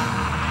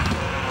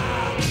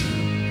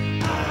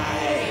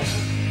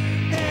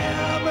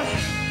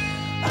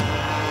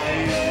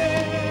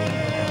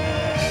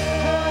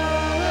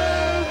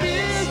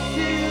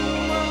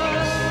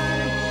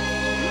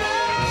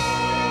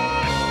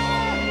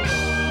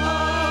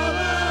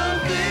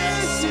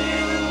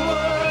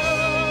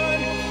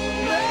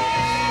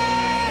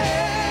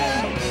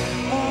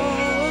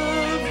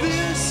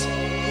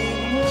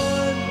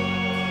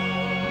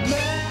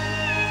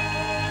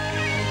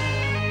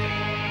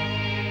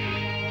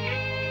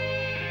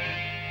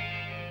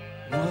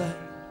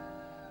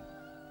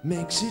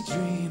 Makes you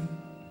dream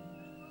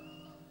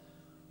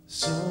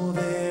so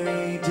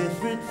very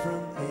different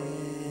from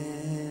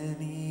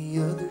any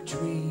other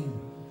dream.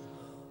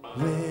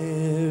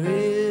 Where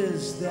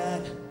is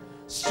that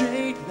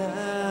straight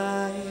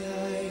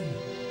line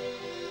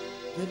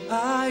that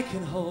I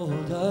can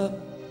hold up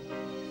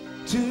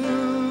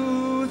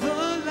to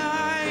the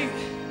light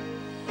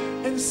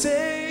and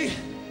say,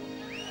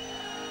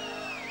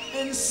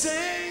 and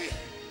say,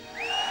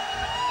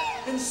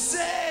 and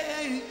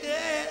say,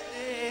 yeah.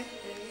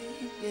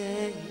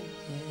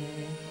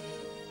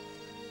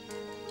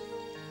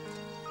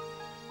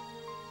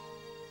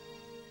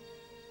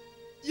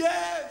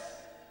 Yes!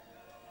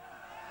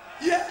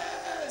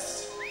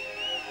 Yes!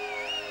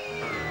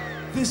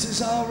 This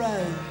is all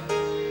right.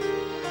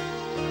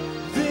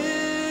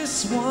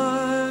 This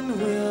one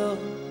will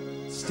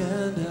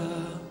stand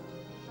up.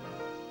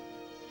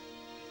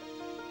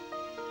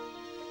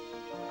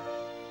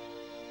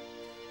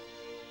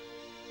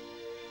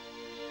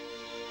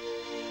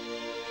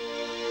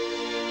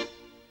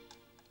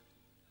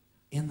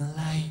 In the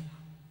light.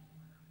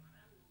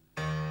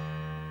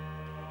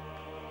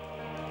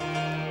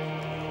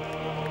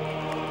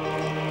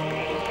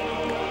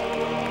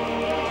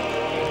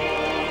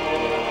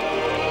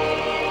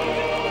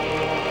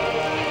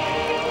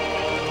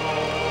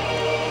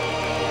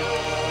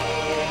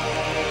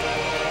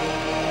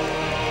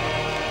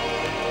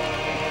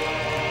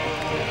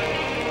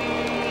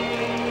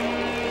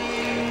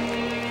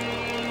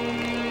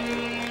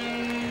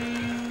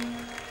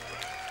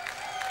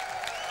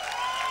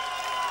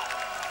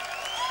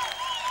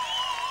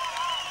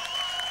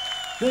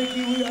 Thank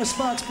you. We are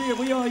Spock's Beer.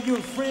 We are your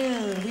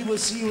friend. We will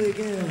see you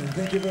again.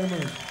 Thank you very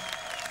much.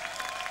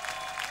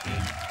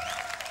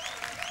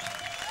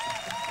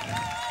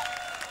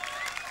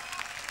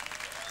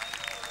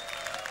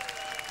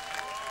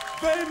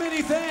 Very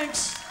many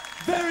thanks.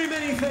 Very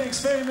many thanks.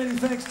 Very many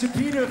thanks to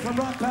Peter from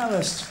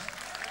Rockpalast.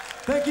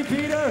 Thank you,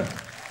 Peter.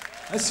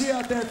 I see you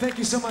out there. Thank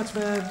you so much,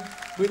 man.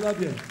 We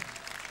love you.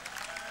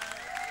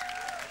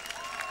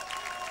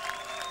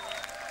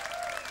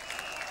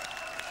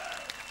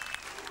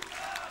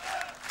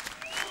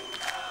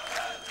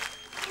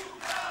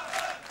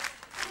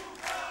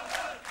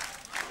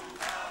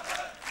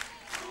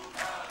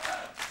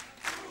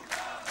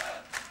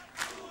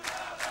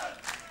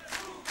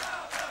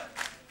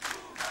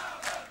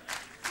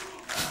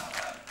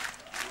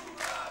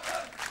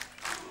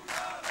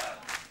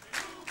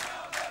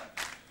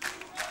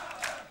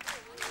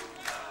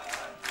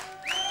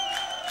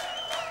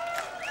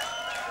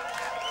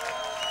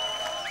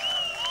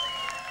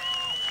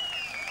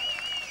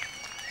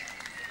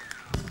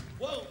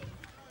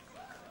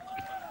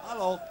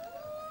 Hello.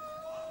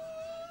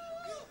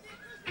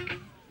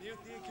 Mute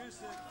the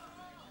acoustic.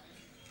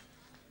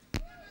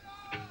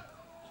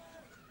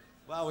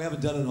 Wow, we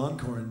haven't done an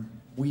encore in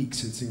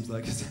weeks, it seems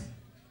like.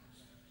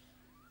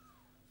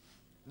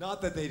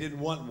 Not that they didn't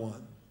want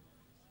one.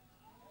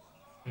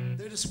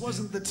 There just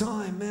wasn't the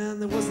time, man.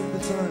 There wasn't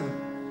the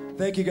time.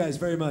 Thank you guys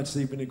very much.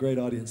 You've been a great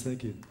audience.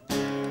 Thank you.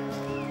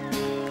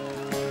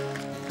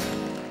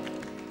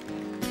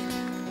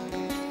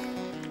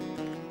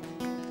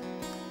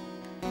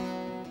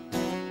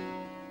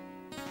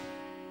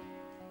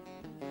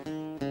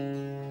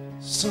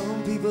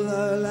 Some people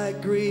are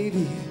like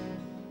gravy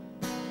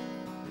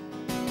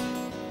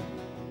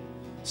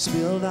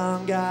spilled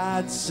on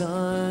God's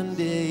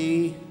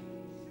Sunday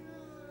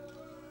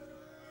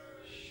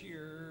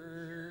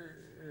shirt.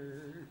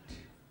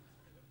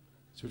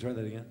 Should we try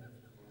that again?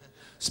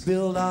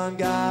 Spilled on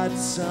God's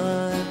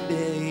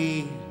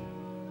Sunday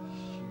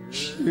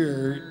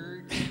shirt.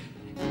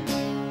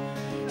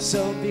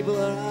 Some people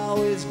are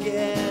always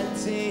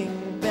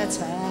getting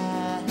better.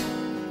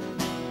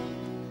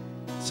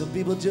 Some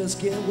people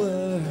just get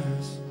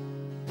worse.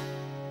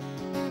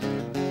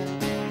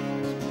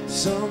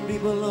 Some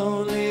people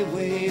only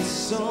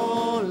waste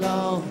so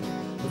long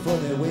before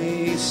they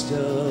waste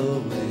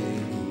away.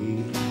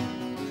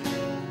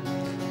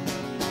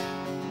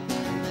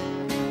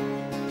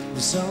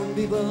 Some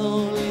people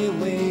only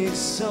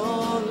waste so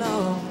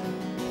long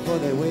before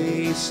they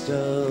waste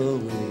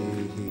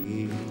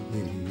away.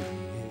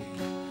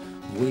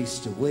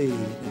 Waste away now.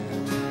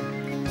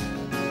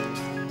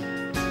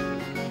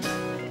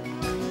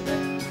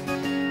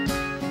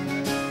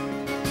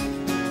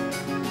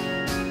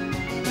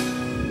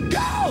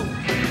 Go!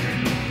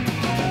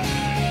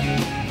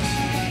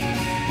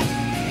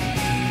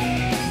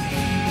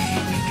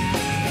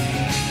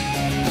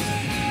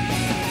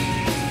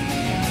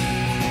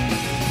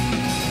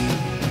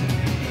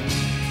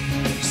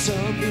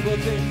 people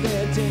think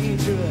they're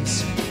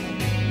dangerous.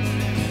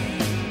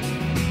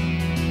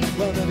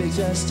 Well, maybe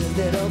just a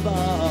little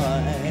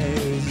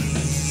boy.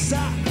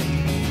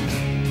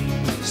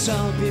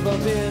 Some people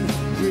been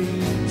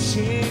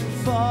reaching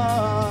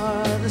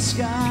for the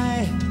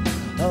sky,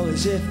 oh,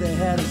 as if they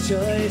had a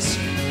choice.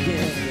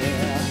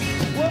 Yeah.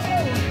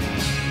 Whoa!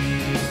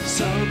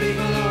 Some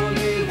people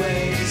only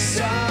wait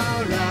so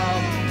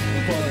long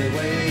before they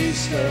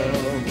waste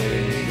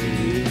away.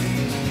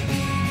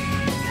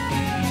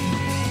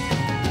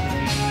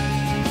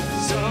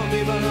 Some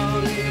people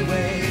only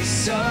wait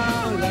so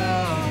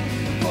long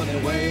before they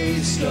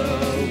waste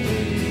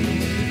away.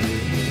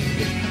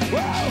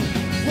 Whoa!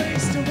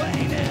 Waste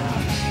away now.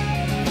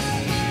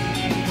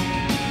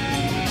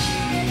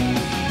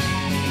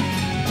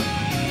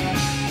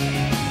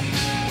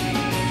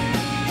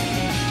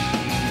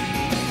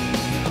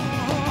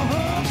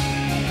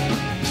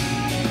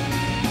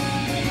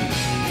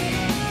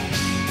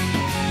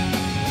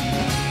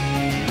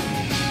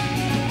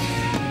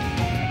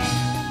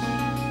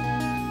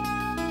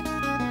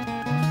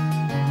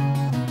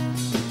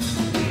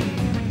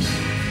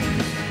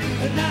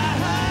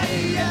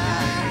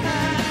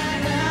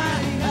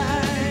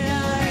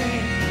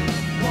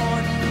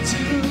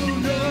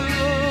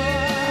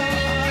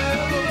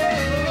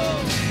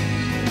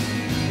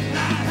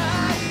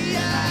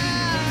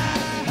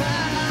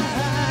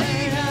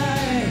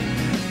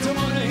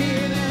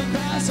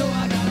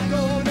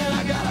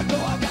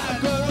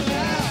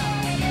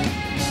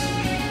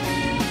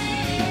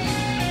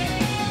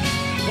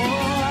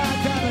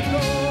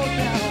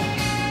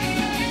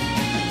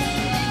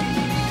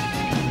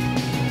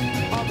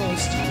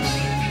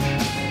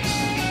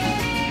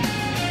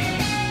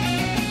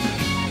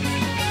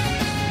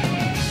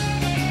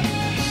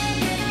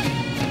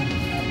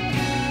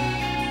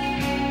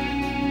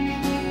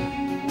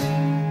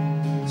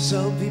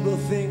 Some people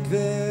think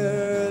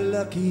they're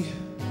lucky,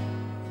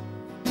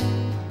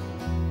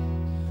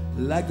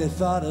 like they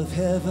thought of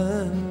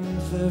heaven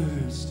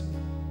first.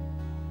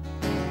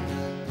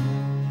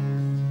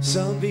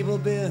 Some people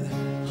been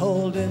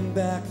holding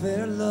back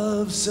their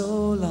love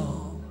so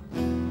long,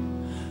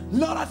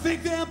 Lord, I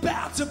think they're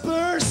about to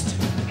burst.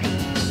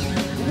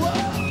 Whoa,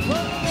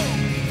 whoa.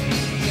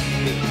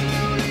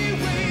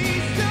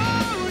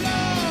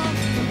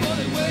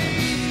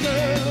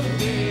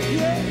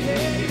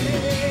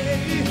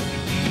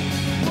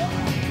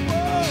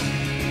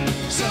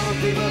 Some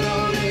people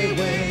only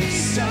wait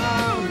so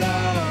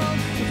long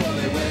before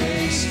they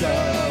waste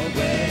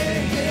away.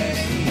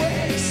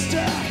 Waste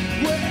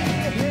away.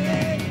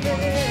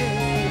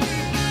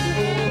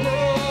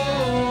 Oh,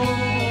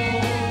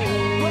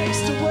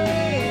 waste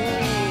away.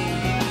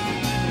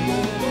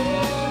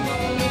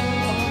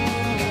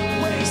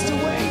 Waste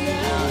away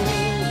now.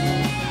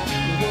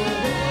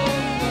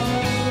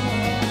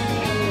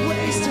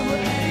 Waste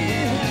away.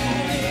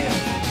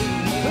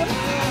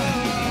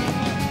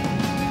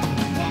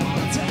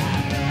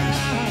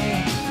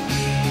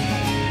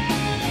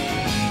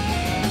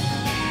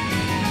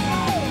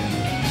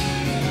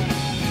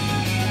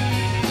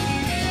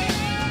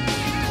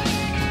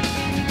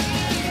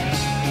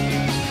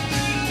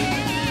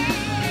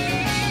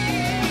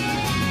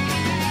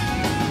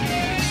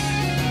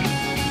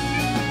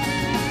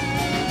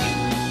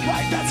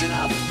 That's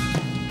enough.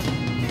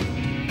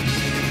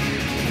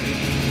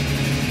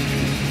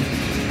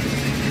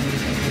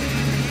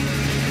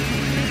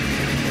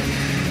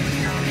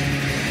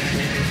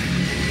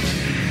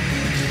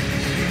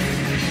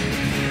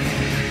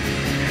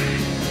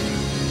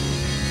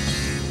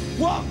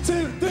 One,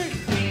 two, three.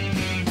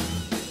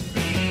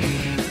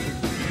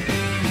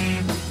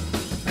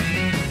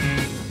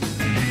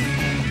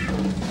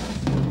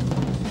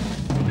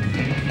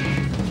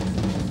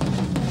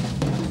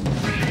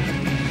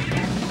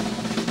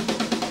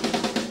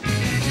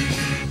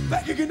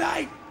 Thank you, good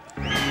night.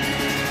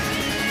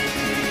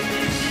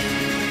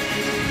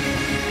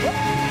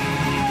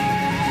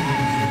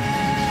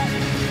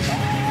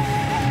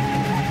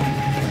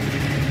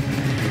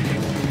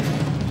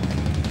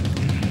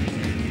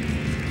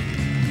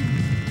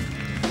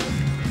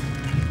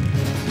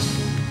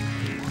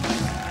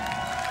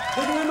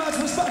 Thank you very much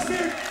for Spock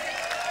Spirit.